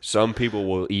goes, some people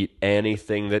will eat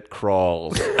anything that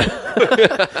crawls.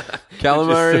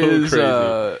 Calamari so is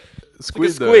crazy. squid.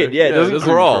 It's a squid, though. yeah, it doesn't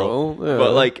crawl. Yeah.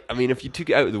 But like, I mean, if you took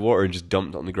it out of the water and just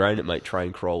dumped it on the ground, it might try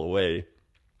and crawl away. It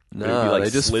would nah, be, like, they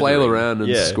just slithering. flail around and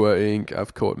Yeah. squirt ink.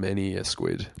 I've caught many a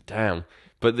squid. Damn.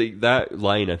 But that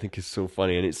line, I think, is so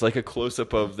funny. And it's like a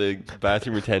close-up of the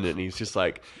bathroom attendant, and he's just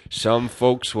like, some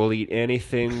folks will eat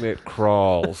anything that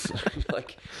crawls.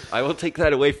 Like, I will take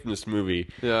that away from this movie.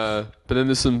 Yeah, but then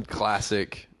there's some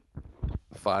classic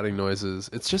farting noises.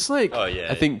 It's just like, Oh,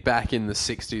 yeah. I think back in the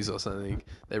 60s or something,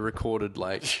 they recorded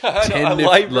like A 10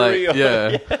 library like, of-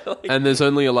 yeah. like- And there's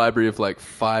only a library of like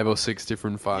 5 or 6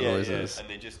 different fart Yeah, noises. and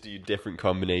they just do different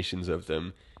combinations of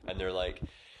them. And they're like...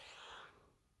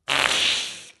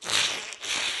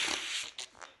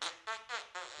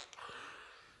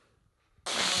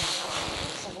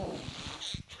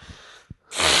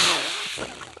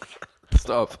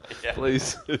 Stop, Yeah.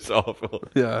 please. It's awful.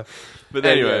 Yeah. But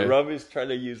then Anyway. Rob is trying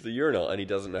to use the urinal, and he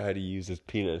doesn't know how to use his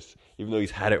penis, even though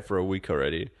he's had it for a week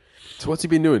already. So what's he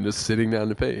been doing? Just sitting down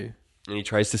to pee? And he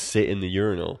tries to sit in the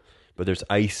urinal, but there's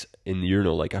ice in the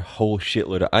urinal, like a whole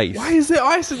shitload of ice. Why is there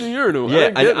ice in the urinal? Yeah, I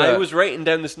don't get and I that. was writing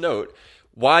down this note.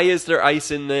 Why is there ice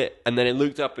in the... And then I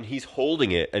looked up, and he's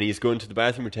holding it, and he's going to the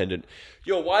bathroom attendant.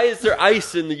 Yo, why is there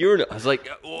ice in the urinal? I was like,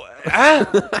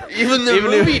 even the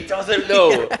movie doesn't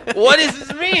know. What does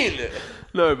this mean?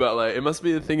 No, but like, it must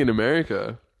be a thing in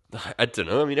America. I don't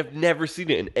know. I mean, I've never seen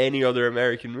it in any other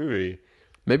American movie.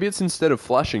 Maybe it's instead of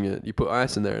flushing it, you put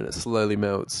ice in there and it slowly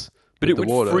melts. But with it the would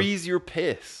water. freeze your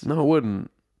piss. No, it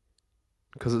wouldn't.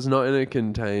 Because it's not in a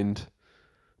contained...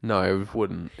 No, it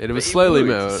wouldn't. It would But slowly would.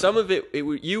 melt. Some of it,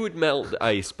 you would melt the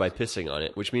ice by pissing on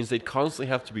it, which means they'd constantly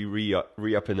have to be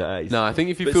re-up in the ice. No, I think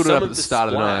if you But filled it some up at of the start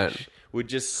of the splash night... would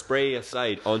just spray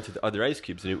aside onto the other ice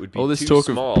cubes, and it would be All this too talk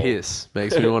small. of piss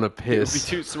makes me want to It would be piss.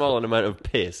 too small an amount of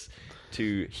piss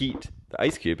to heat the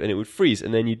ice cube, and it would freeze,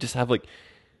 and then you just have like...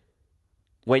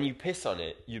 When you piss on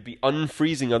it, you'd be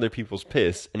unfreezing other people's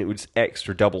piss, and it would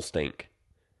extra double stink.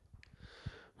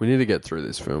 We need to get through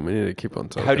this film. We need to keep on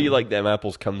talking. How do you like them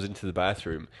apples comes into the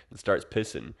bathroom and starts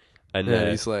pissing? And Yeah,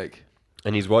 he's like...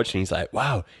 and he's watching. He's like,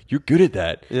 "Wow, you're good at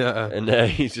that." Yeah. And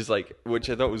he's just like, which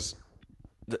I thought was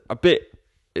a bit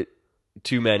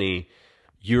too many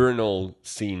urinal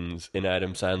scenes in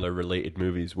Adam Sandler related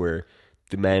movies where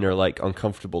the men are like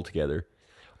uncomfortable together.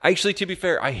 Actually, to be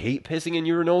fair, I hate pissing in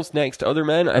urinals next to other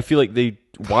men. I feel like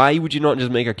why would you not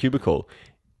just make a cubicle?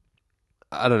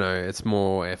 I don't know. It's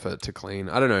more effort to clean.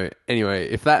 I don't know. Anyway,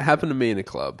 if that happened to me in a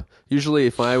club, usually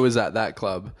if I was at that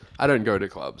club, I don't go to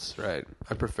clubs, right?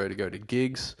 I prefer to go to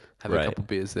gigs, have Right. a couple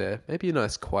beers there, maybe a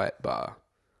nice quiet bar.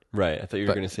 Right. I thought you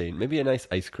were going to say maybe a nice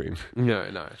ice cream.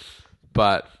 No.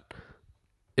 But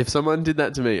if someone did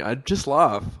that to me, I'd just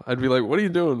laugh. I'd be like, what are you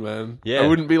doing, man? Yeah. I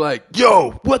wouldn't be like,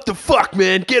 yo, what the fuck,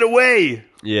 man? Get away.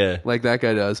 Yeah. Like that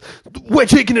guy does. We're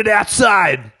taking it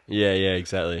outside. Yeah. Yeah.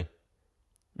 Exactly.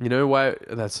 You know why?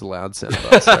 That's a loud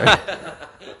soundbite, sorry.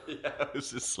 Yeah, I was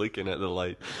just looking at the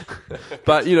light.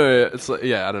 But, you know, it's like,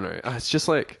 yeah, I don't know. It's just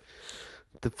like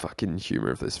the fucking humor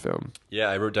of this film. Yeah,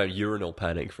 I wrote down urinal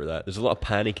panic for that. There's a lot of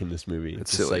panic in this movie.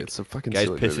 It's just silly. like It's a fucking guys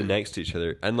silly pissing movie. next to each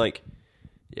other, and like,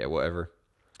 yeah, whatever.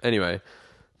 Anyway,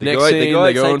 They next go out, scene, they go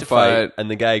they go outside and to fight.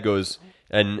 and the guy goes,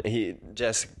 and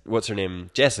what's her name?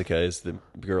 Jessica is the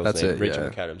girl's That's name. it, Rachel yeah.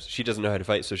 McAdams. She doesn't know how to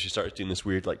fight, so she starts doing this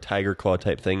weird like tiger claw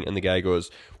type thing, and the guy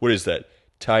goes, "What is that?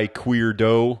 Thai queer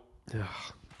dough?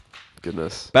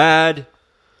 Goodness. Bad."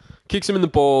 Kicks him in the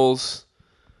balls.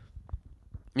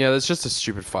 Yeah, that's just a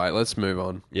stupid fight. Let's move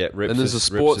on. Yeah, rips And there's a his-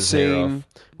 sports rips his hair scene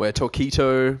where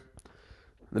Torquito,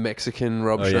 the Mexican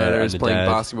Rob Oh, yeah, Schneider, and is the playing dad.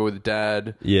 basketball with the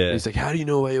dad. Yeah. And he's like, how do you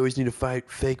know I always need to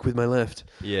fight fake with my left?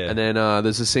 Yeah. And then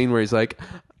there's a scene where he's like,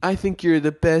 I think you're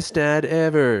the best dad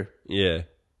ever. Yeah.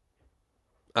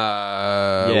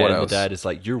 Yeah, Yeah, what and else? the dad is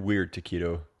like, "You're weird,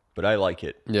 Taquito, but I like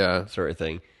it," Yeah. sort of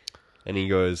thing. And he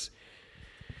goes,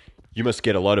 "You must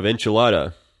get a lot of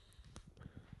enchilada."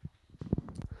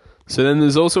 So then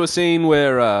there's also a scene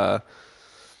where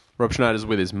Rob Schneider's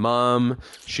with his mum.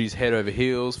 She's head over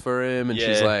heels for him, and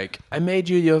she's Yeah. like, I made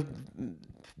you your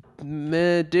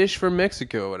dish from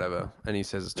Mexico or whatever. And he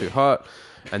says it's too hot.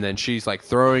 And then she's like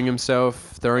throwing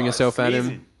herself at him.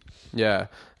 sneezing. Yeah.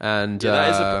 And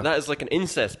Yeah, that is like an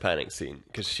incest panic scene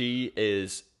because she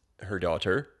is her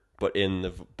daughter, but in the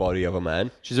body of a man.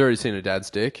 she's already seen her dad's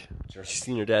dick. She's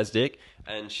seen her dad's dick,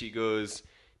 and she goes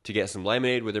to get some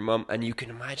lemonade with her mum. And you can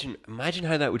imagine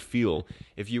how that would feel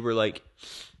if you were like,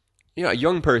 you know, a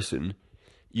young person.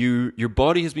 Your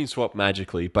body has been swapped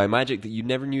magically by magic that you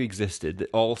never knew existed, that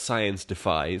all science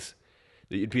defies.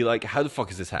 That you'd be like, how the fuck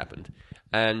has this happened?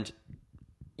 And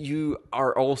you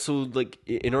are also like,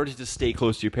 in order to stay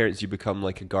close to your parents, you become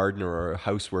like a gardener or a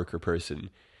houseworker person.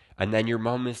 And then your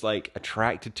mum is like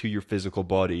attracted to your physical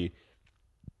body.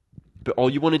 But all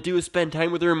you want to do is spend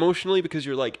time with her emotionally because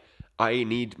you're like, I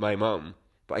need my mum,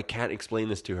 but I can't explain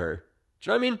this to her.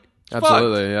 Do you know what I mean?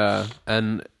 Absolutely, yeah.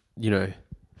 And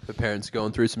the parents are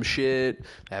going through some shit.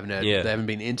 They haven't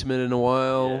been intimate in a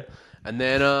while. Yeah. And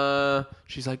then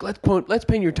she's like, let's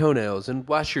paint your toenails and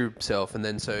wash yourself. And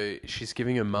then so she's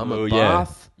giving her mum a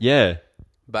bath, Yeah.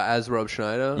 but as Rob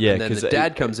Schneider. Yeah, and then 'cause the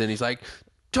dad comes in. He's like,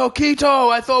 Toquito,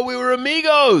 I thought we were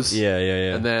amigos. Yeah.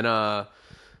 And then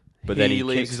But then he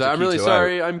leaves. kicks He's like, I'm really Taquito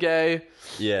sorry, I'm gay.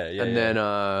 Yeah. And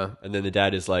then the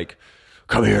dad is like,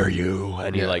 "Come here, you!"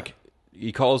 And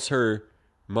he calls her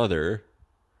mother,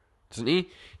 doesn't he?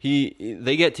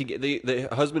 The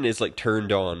husband is like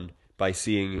turned on by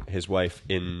seeing his wife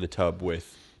in the tub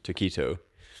with Taquito.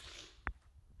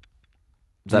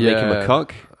 Does that make him a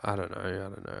cuck? I don't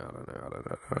know.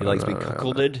 He likes being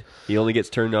cuckolded. He only gets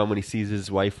turned on when he sees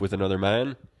his wife with another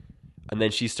man. And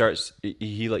then she starts,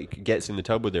 he like gets in the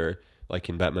tub with her, like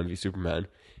in Batman v Superman.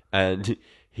 And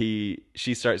she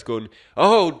starts going,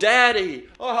 "Oh, daddy!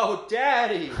 Oh,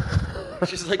 daddy!"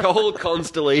 She's like a whole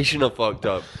constellation of fucked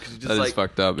up. That is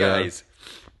fucked up, guys.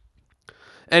 Yeah.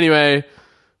 Anyway,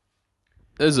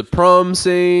 there's a prom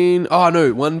scene. Oh,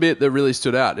 no, one bit that really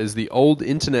stood out is the old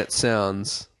internet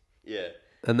sounds. Yeah.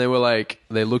 And they were like,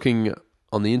 they're looking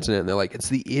on the internet and they're like, it's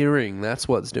the earring. That's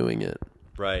what's doing it.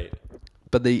 Right.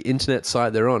 But the internet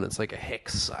site they're on, it's like a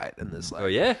hex site. And there's like, oh,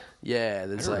 yeah? Yeah,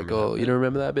 there's like, remember that you don't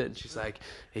remember that bit? And she's like,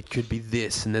 it could be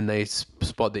this. And then they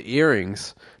spot the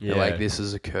earrings. Yeah. They're like, this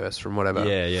is a curse from whatever.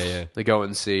 Yeah. They go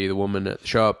and see the woman at the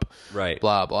shop. Right.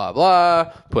 Blah, blah, blah.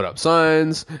 Put up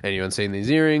signs. Anyone seen these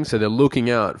earrings? So they're looking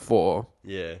out for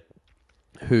Yeah.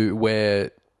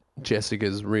 where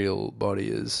Jessica's real body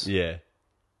is. Yeah.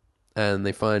 And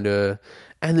they find her.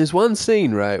 And there's one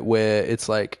scene, right, where it's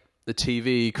like the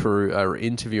TV crew are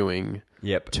interviewing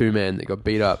Yep. two men that got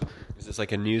beat up. It's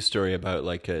like a news story about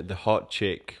like the hot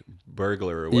chick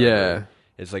burglar or whatever. Yeah.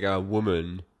 It's like a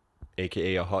woman,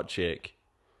 aka a hot chick,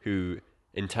 who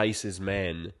entices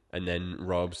men and then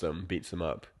robs them, beats them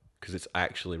up, because it's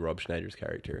actually Rob Schneider's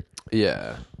character.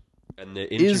 Yeah. And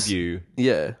the interview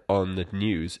Yeah. on the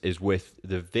news is with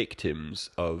the victims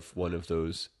of one of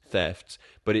those thefts,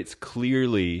 but it's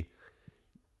clearly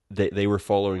that they were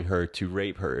following her to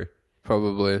rape her.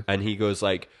 Probably. And he goes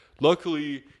like,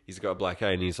 luckily, he's got a black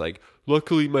eye, and he's like,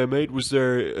 luckily my mate was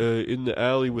there in the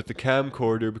alley with the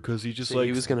camcorder because he just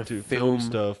he was gonna to film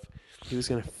stuff. He was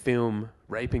going to film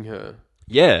raping her.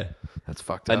 Yeah. That's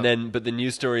fucked up. And then, but the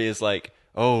news story is like,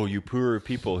 oh, you poor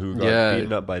people who got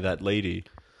beaten up by that lady.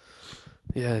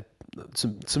 Yeah,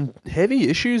 some heavy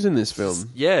issues in this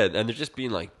film. Yeah, and they're just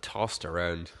being like tossed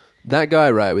around. That guy,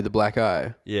 right, with the black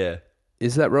eye, Yeah.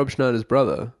 is that Rob Schneider's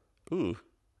brother? Ooh.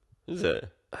 Is it?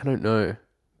 I don't know,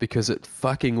 because it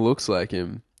fucking looks like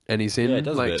him, and he's in it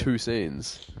does a like bit. 2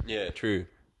 scenes. Yeah, true.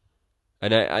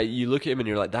 And you look at him and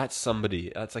you're like, that's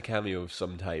somebody. That's a cameo of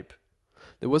some type.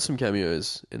 There was some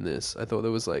cameos in this. I thought there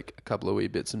was like a couple of wee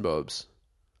bits and bobs,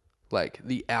 like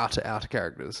the outer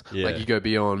characters. Yeah. Like you go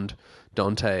beyond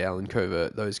Dante, Alan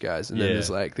Covert, those guys, and then Yeah. there's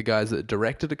like the guys that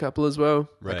directed a couple as well.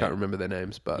 Right. I can't remember their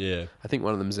names, but Yeah. I think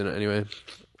one of them's in it anyway.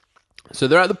 So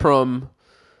they're at the prom,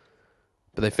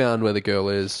 but they found where the girl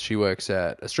is. She works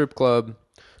at a strip club.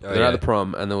 They're at the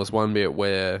prom, and there was one bit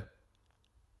where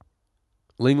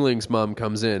Ling Ling's mum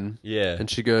comes in, Yeah. and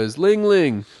she goes, "Ling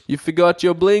Ling, you forgot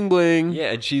your bling bling."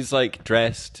 Yeah, and she's like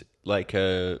dressed like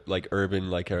a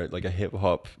urban like a hip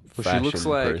hop Well, fashion she looks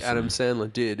like person. Adam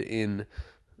Sandler did in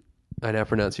I Now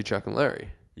Pronounce You Chuck and Larry,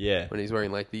 Yeah. when he's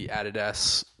wearing like the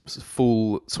Adidas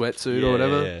full sweatsuit Yeah, or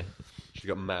whatever. Yeah. She's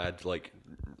got mad like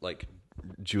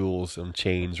jewels and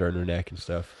chains around her neck and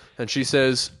stuff. And she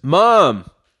says, "Mom,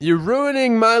 you're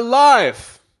ruining my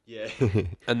life." Yeah.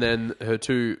 And then her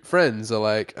two friends are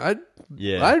like,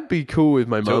 Yeah. I'd be cool with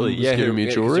my mum Totally. just Yeah, giving me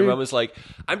 'cause jewelry. her mom was like,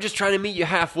 I'm just trying to meet you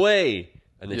halfway.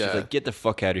 And then Yeah. she's like, get the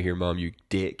fuck out of here, mom, you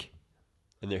dick.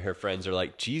 And then her friends are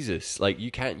like, Jesus, like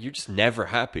you're just never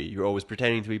happy. You're always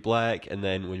pretending to be black. And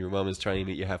then when your mom is trying to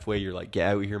meet you halfway, you're like, get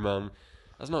out of here, mom.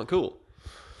 That's not cool.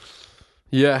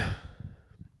 Yeah.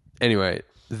 Anyway,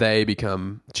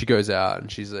 she goes out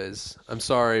and she says, "I'm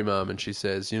sorry, Mum." And she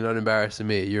says, "You're not embarrassed of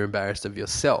me. You're embarrassed of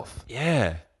yourself."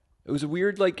 Yeah. It was a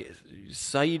weird, like,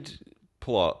 side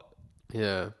plot.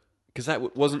 Yeah. Because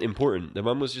that wasn't important. The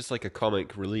mum was just like a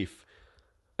comic relief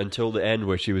until the end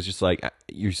where she was just like,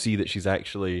 you see that she's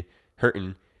actually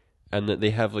hurting and that they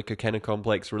have like a kind of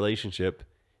complex relationship.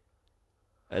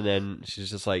 And then she's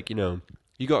just like,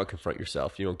 you got to confront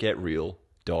yourself. Get real,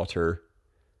 daughter.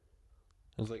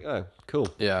 I was like, oh, cool.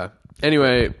 Yeah.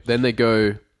 Anyway, then they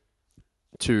go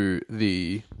to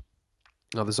the...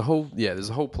 Oh, there's a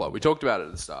whole plot. We talked about it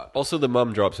at the start. Also, the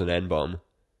mum drops an N-bomb.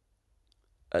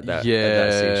 At that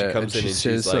Yeah. scene. She comes in and says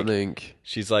she's like, something.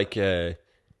 she's like,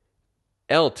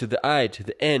 L to the I to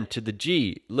the N to the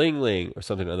G, Ling Ling, or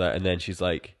something like that. And then she's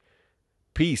like,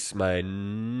 peace, my...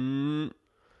 No,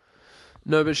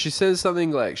 but she says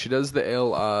something like, she does the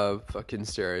LR fucking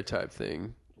stereotype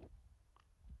thing.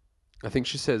 I think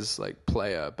she says like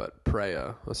player, but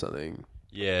prayer or something.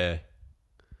 Yeah.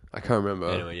 I can't remember.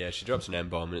 Anyway, yeah, she drops an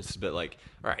M-bomb, and it's a bit like,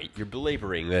 all right, you're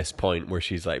belaboring this point where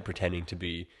she's like pretending to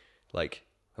be like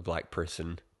a black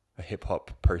person, a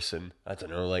hip-hop person, I don't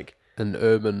know, like An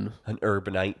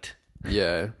urbanite.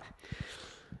 Yeah.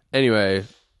 Anyway,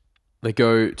 they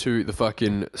go to the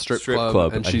fucking strip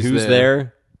club, and she's who's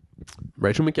there?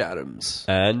 Rachel McAdams.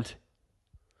 And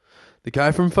The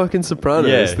guy from fucking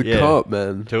Sopranos, the cop,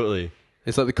 man. Totally.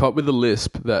 It's like the cop with the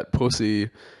lisp that Pussy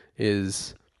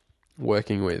is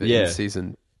working with in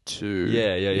season 2.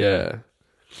 Yeah.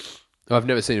 I've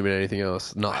never seen him in anything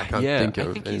else. No, I can't think of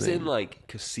I think he's in like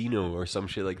Casino or some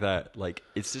shit like that. Like,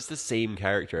 it's just the same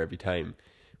character every time,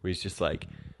 where he's just like,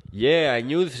 yeah, I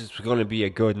knew this was going to be a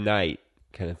good night,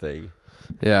 kind of thing.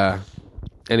 Yeah.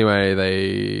 Anyway,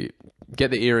 they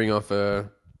get the earring off her.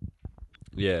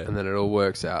 Yeah. And then it all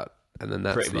works out. And then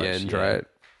that's Pretty the much, end, yeah.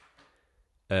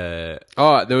 right?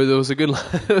 Uh, There was a good line.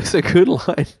 There was a good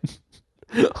line.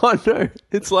 Oh no!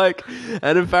 It's like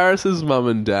Anna Faris's mum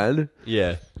and dad.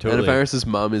 yeah, totally. Anna Faris's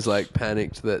mum is like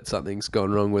panicked that something's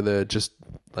gone wrong with her. Just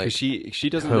like she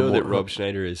doesn't know that Rob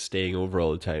Schneider is staying over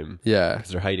all the time. Yeah,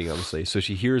 because they're hiding, obviously. So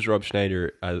she hears Rob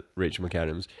Schneider, Rachel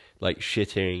McAdams, like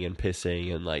shitting and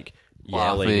pissing and like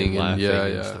yelling and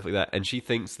laughing and stuff like that, and she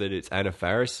thinks that it's Anna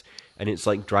Faris, and it's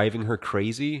like driving her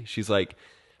crazy. She's like,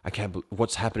 I can't believe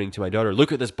what's happening to my daughter.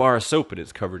 Look at this bar of soap, and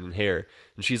it's covered in hair.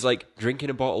 And she's like drinking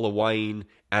a bottle of wine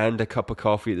and a cup of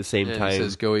coffee at the same time. He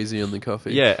says, "Go easy on the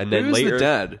coffee." Yeah, and then Who's later, the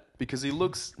dad, because he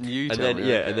looks new. And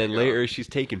then later she's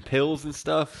taking pills and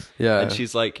stuff. Yeah, and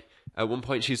she's like, at one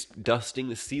point she's dusting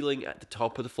the ceiling at the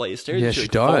top of the flight of stairs. Yeah, and she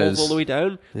like, dies falls all the way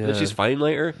down. Yeah. And then she's fine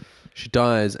later. She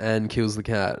dies and kills the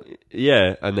cat.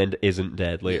 Yeah, and then isn't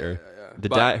dead later.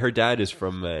 Yeah. Her dad is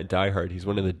from Die Hard. He's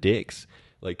one of the dicks.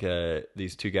 Like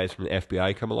these two guys from the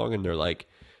FBI come along and they're like,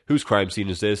 "Whose crime scene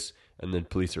is this?" And the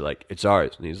police are like, "It's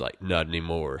ours." And he's like, "Not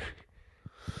anymore."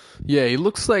 Yeah, he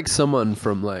looks like someone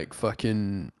from like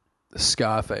fucking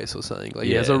Scarface or something. Like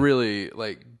he has a really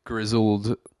like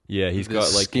grizzled. Yeah, he's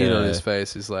got like skin on his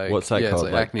face. Is like what's that called?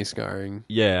 It's like acne scarring.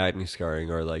 Yeah, acne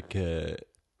scarring, or like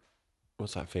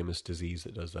what's that famous disease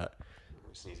that does that?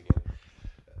 Sneeze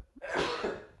again.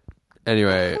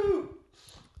 Anyway,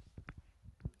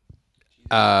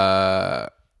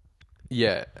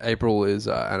 yeah, April is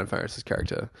Anna Faris's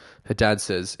character. Her dad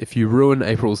says, "If you ruin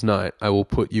April's night, I will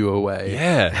put you away."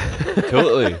 Yeah,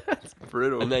 totally. That's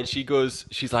brutal. And then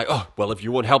she's like, "Oh, well, if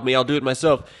you won't help me, I'll do it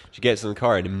myself." She gets in the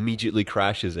car and immediately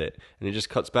crashes it. And it just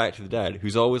cuts back to the dad,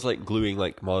 who's always like gluing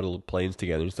like model planes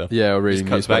together and stuff. Yeah, or reading just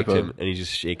cuts back to newspaper. him and he's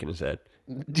just shaking his head.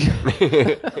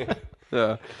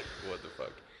 Yeah. What the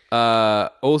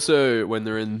fuck? Also, when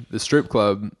they're in the strip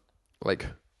club, like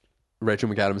Rachel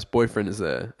McAdams' boyfriend is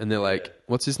there, and they're like,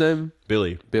 "What's his name?"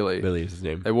 Billy. Billy. Billy is his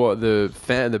name. They walk,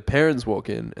 the parents walk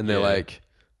in, and they're like,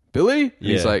 "Billy?" And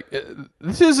he's Yeah. like,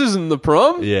 "This isn't the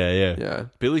prom." Yeah.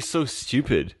 Billy's so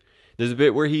stupid. There's a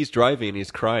bit where he's driving and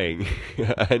he's crying,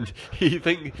 and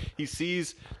he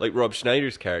sees like Rob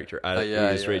Schneider's character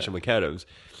as Rachel McAdams,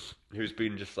 who's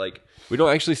been just like, we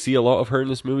don't actually see a lot of her in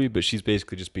this movie, but she's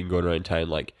basically just been going around town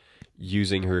like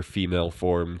using her female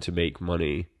form to make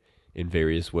money in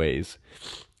various ways.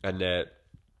 And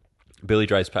Billy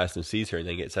drives past and sees her, and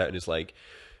then gets out and is like,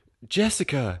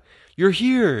 "Jessica, you're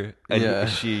here!" And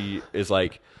she is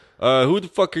like, "Who the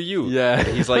fuck are you?" Yeah. And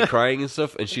he's like crying and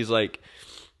stuff, and she's like,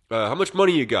 "How much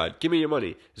money you got? Give me your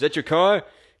money. Is that your car?"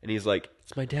 And he's like,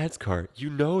 "It's my dad's car. You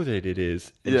know that it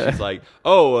is." And she's like,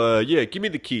 "Oh, yeah, give me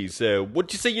the keys.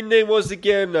 What'd you say your name was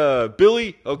again?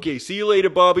 Billy? Okay, see you later,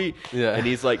 Bobby." Yeah. And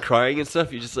he's like crying and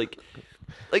stuff. You're just like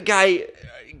guy,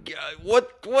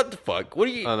 what the fuck? What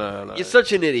are you? I know. You're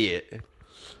such an idiot.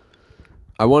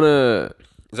 I want to.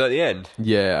 Is that the end?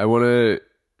 Yeah, I want to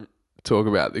talk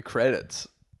about the credits.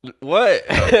 What?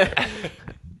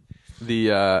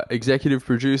 The executive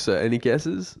producer. Any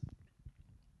guesses?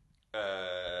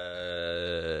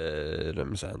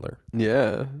 Adam Sandler.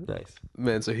 Yeah, Nice.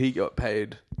 man. So he got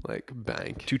paid like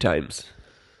bank. 2 times.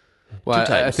 Well,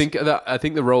 2 times. I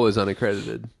think the role is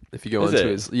unaccredited. If you go Is onto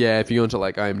it? if you go onto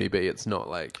like IMDb, it's not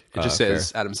like it just fair.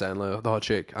 says Adam Sandler, the hot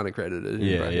chick, unaccredited. In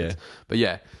Yeah, brackets. yeah. But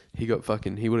yeah, he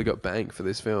would have got bank for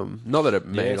this film. Not that it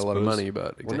made a lot of money,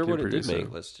 but Wonder executive what it producer. did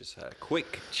make. Let's just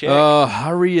quick check. Oh,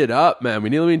 hurry it up, man! We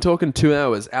nearly been talking 2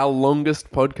 hours. Our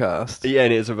longest podcast. Yeah,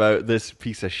 and it's about this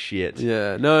piece of shit.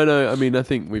 Yeah, no. I mean, I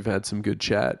think we've had some good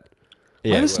chat.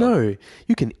 Yeah, let us well. know.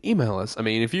 You can email us. I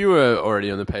mean, if you were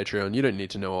already on the Patreon, you don't need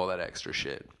to know all that extra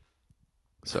shit.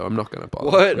 So I'm not going to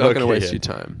bother. What? I'm not going to Okay, waste yeah. your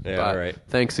time. Yeah, but alright.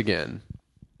 thanks again.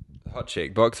 Hot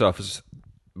chick, box office.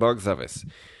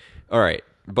 All right,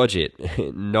 budget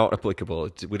not applicable.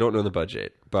 We don't know the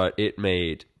budget, but it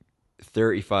made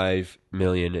 35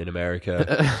 million in America.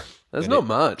 That's And not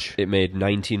much. It made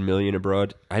 19 million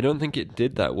abroad. I don't think it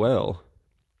did that well.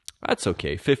 That's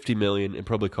okay. 50 million. It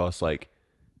probably cost like,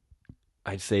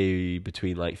 I'd say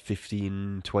between like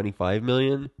 15, 25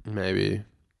 million. Maybe.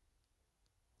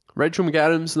 Rachel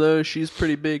McAdams, though, she's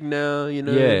pretty big now, you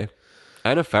know? Yeah.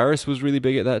 Anna Faris was really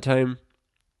big at that time.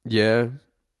 Yeah.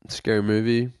 Scary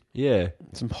movie. Yeah,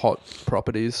 Some hot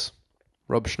properties.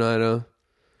 Rob Schneider.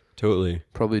 totally. He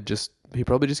probably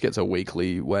just gets a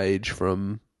weekly wage or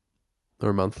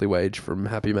a monthly wage from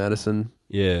Happy Madison.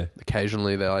 Yeah,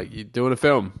 Occasionally they're like, "You're doing a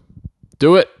film.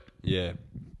 Do it." yeah.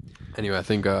 Anyway, I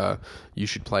think you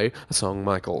should play a song,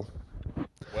 Michael.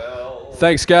 Well,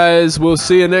 Thanks, guys. We'll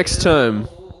see you next time.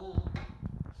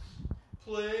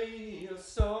 play a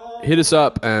song. Hit us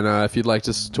up, and if you'd like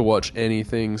us to watch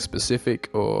anything specific,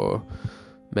 or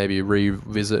maybe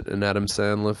revisit an Adam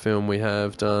Sandler film we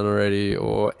have done already,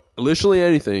 or literally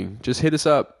anything, just hit us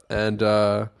up, and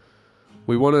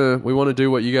we want to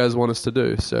do what you guys want us to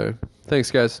do. So,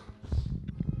 thanks, guys.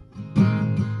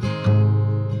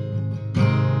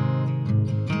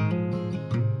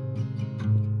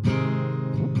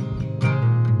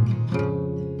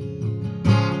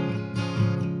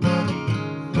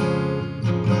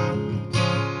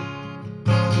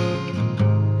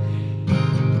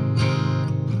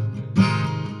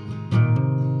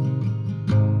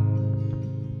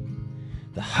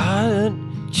 The hot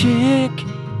chick.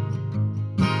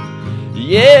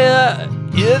 Yeah,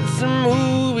 it's a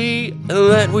movie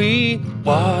that we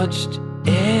watched.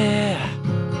 Yeah.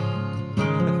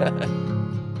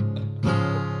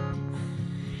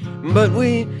 But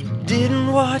we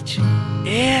didn't watch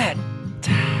it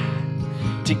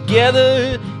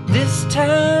together this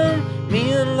time.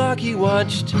 Me and Lockie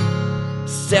watched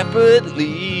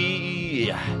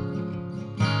separately.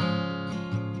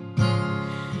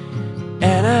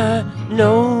 And I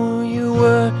know you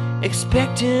were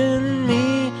expecting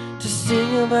me to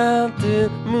sing about the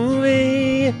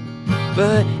movie,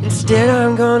 but instead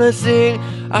I'm gonna sing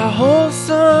a whole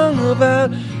song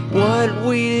about what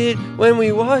we did when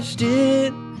we watched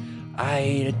it. I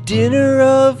ate a dinner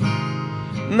of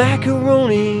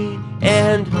macaroni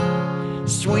and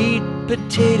sweet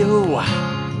potato.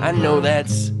 I know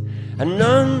that's an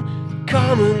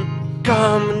uncommon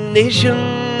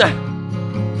combination,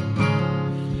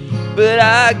 but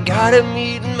I gotta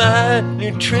meet my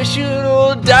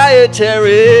nutritional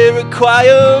dietary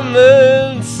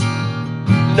requirements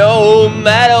no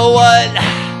matter what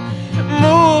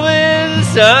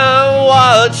movies I'm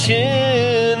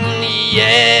watching.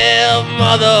 Yeah,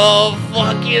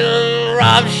 motherfucking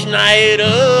Rob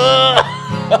Schneider.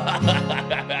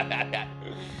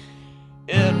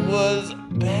 It was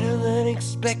better than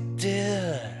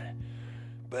expected,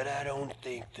 but I don't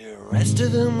think the rest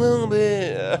of them will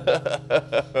be.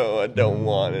 I don't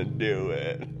want to do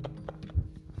it.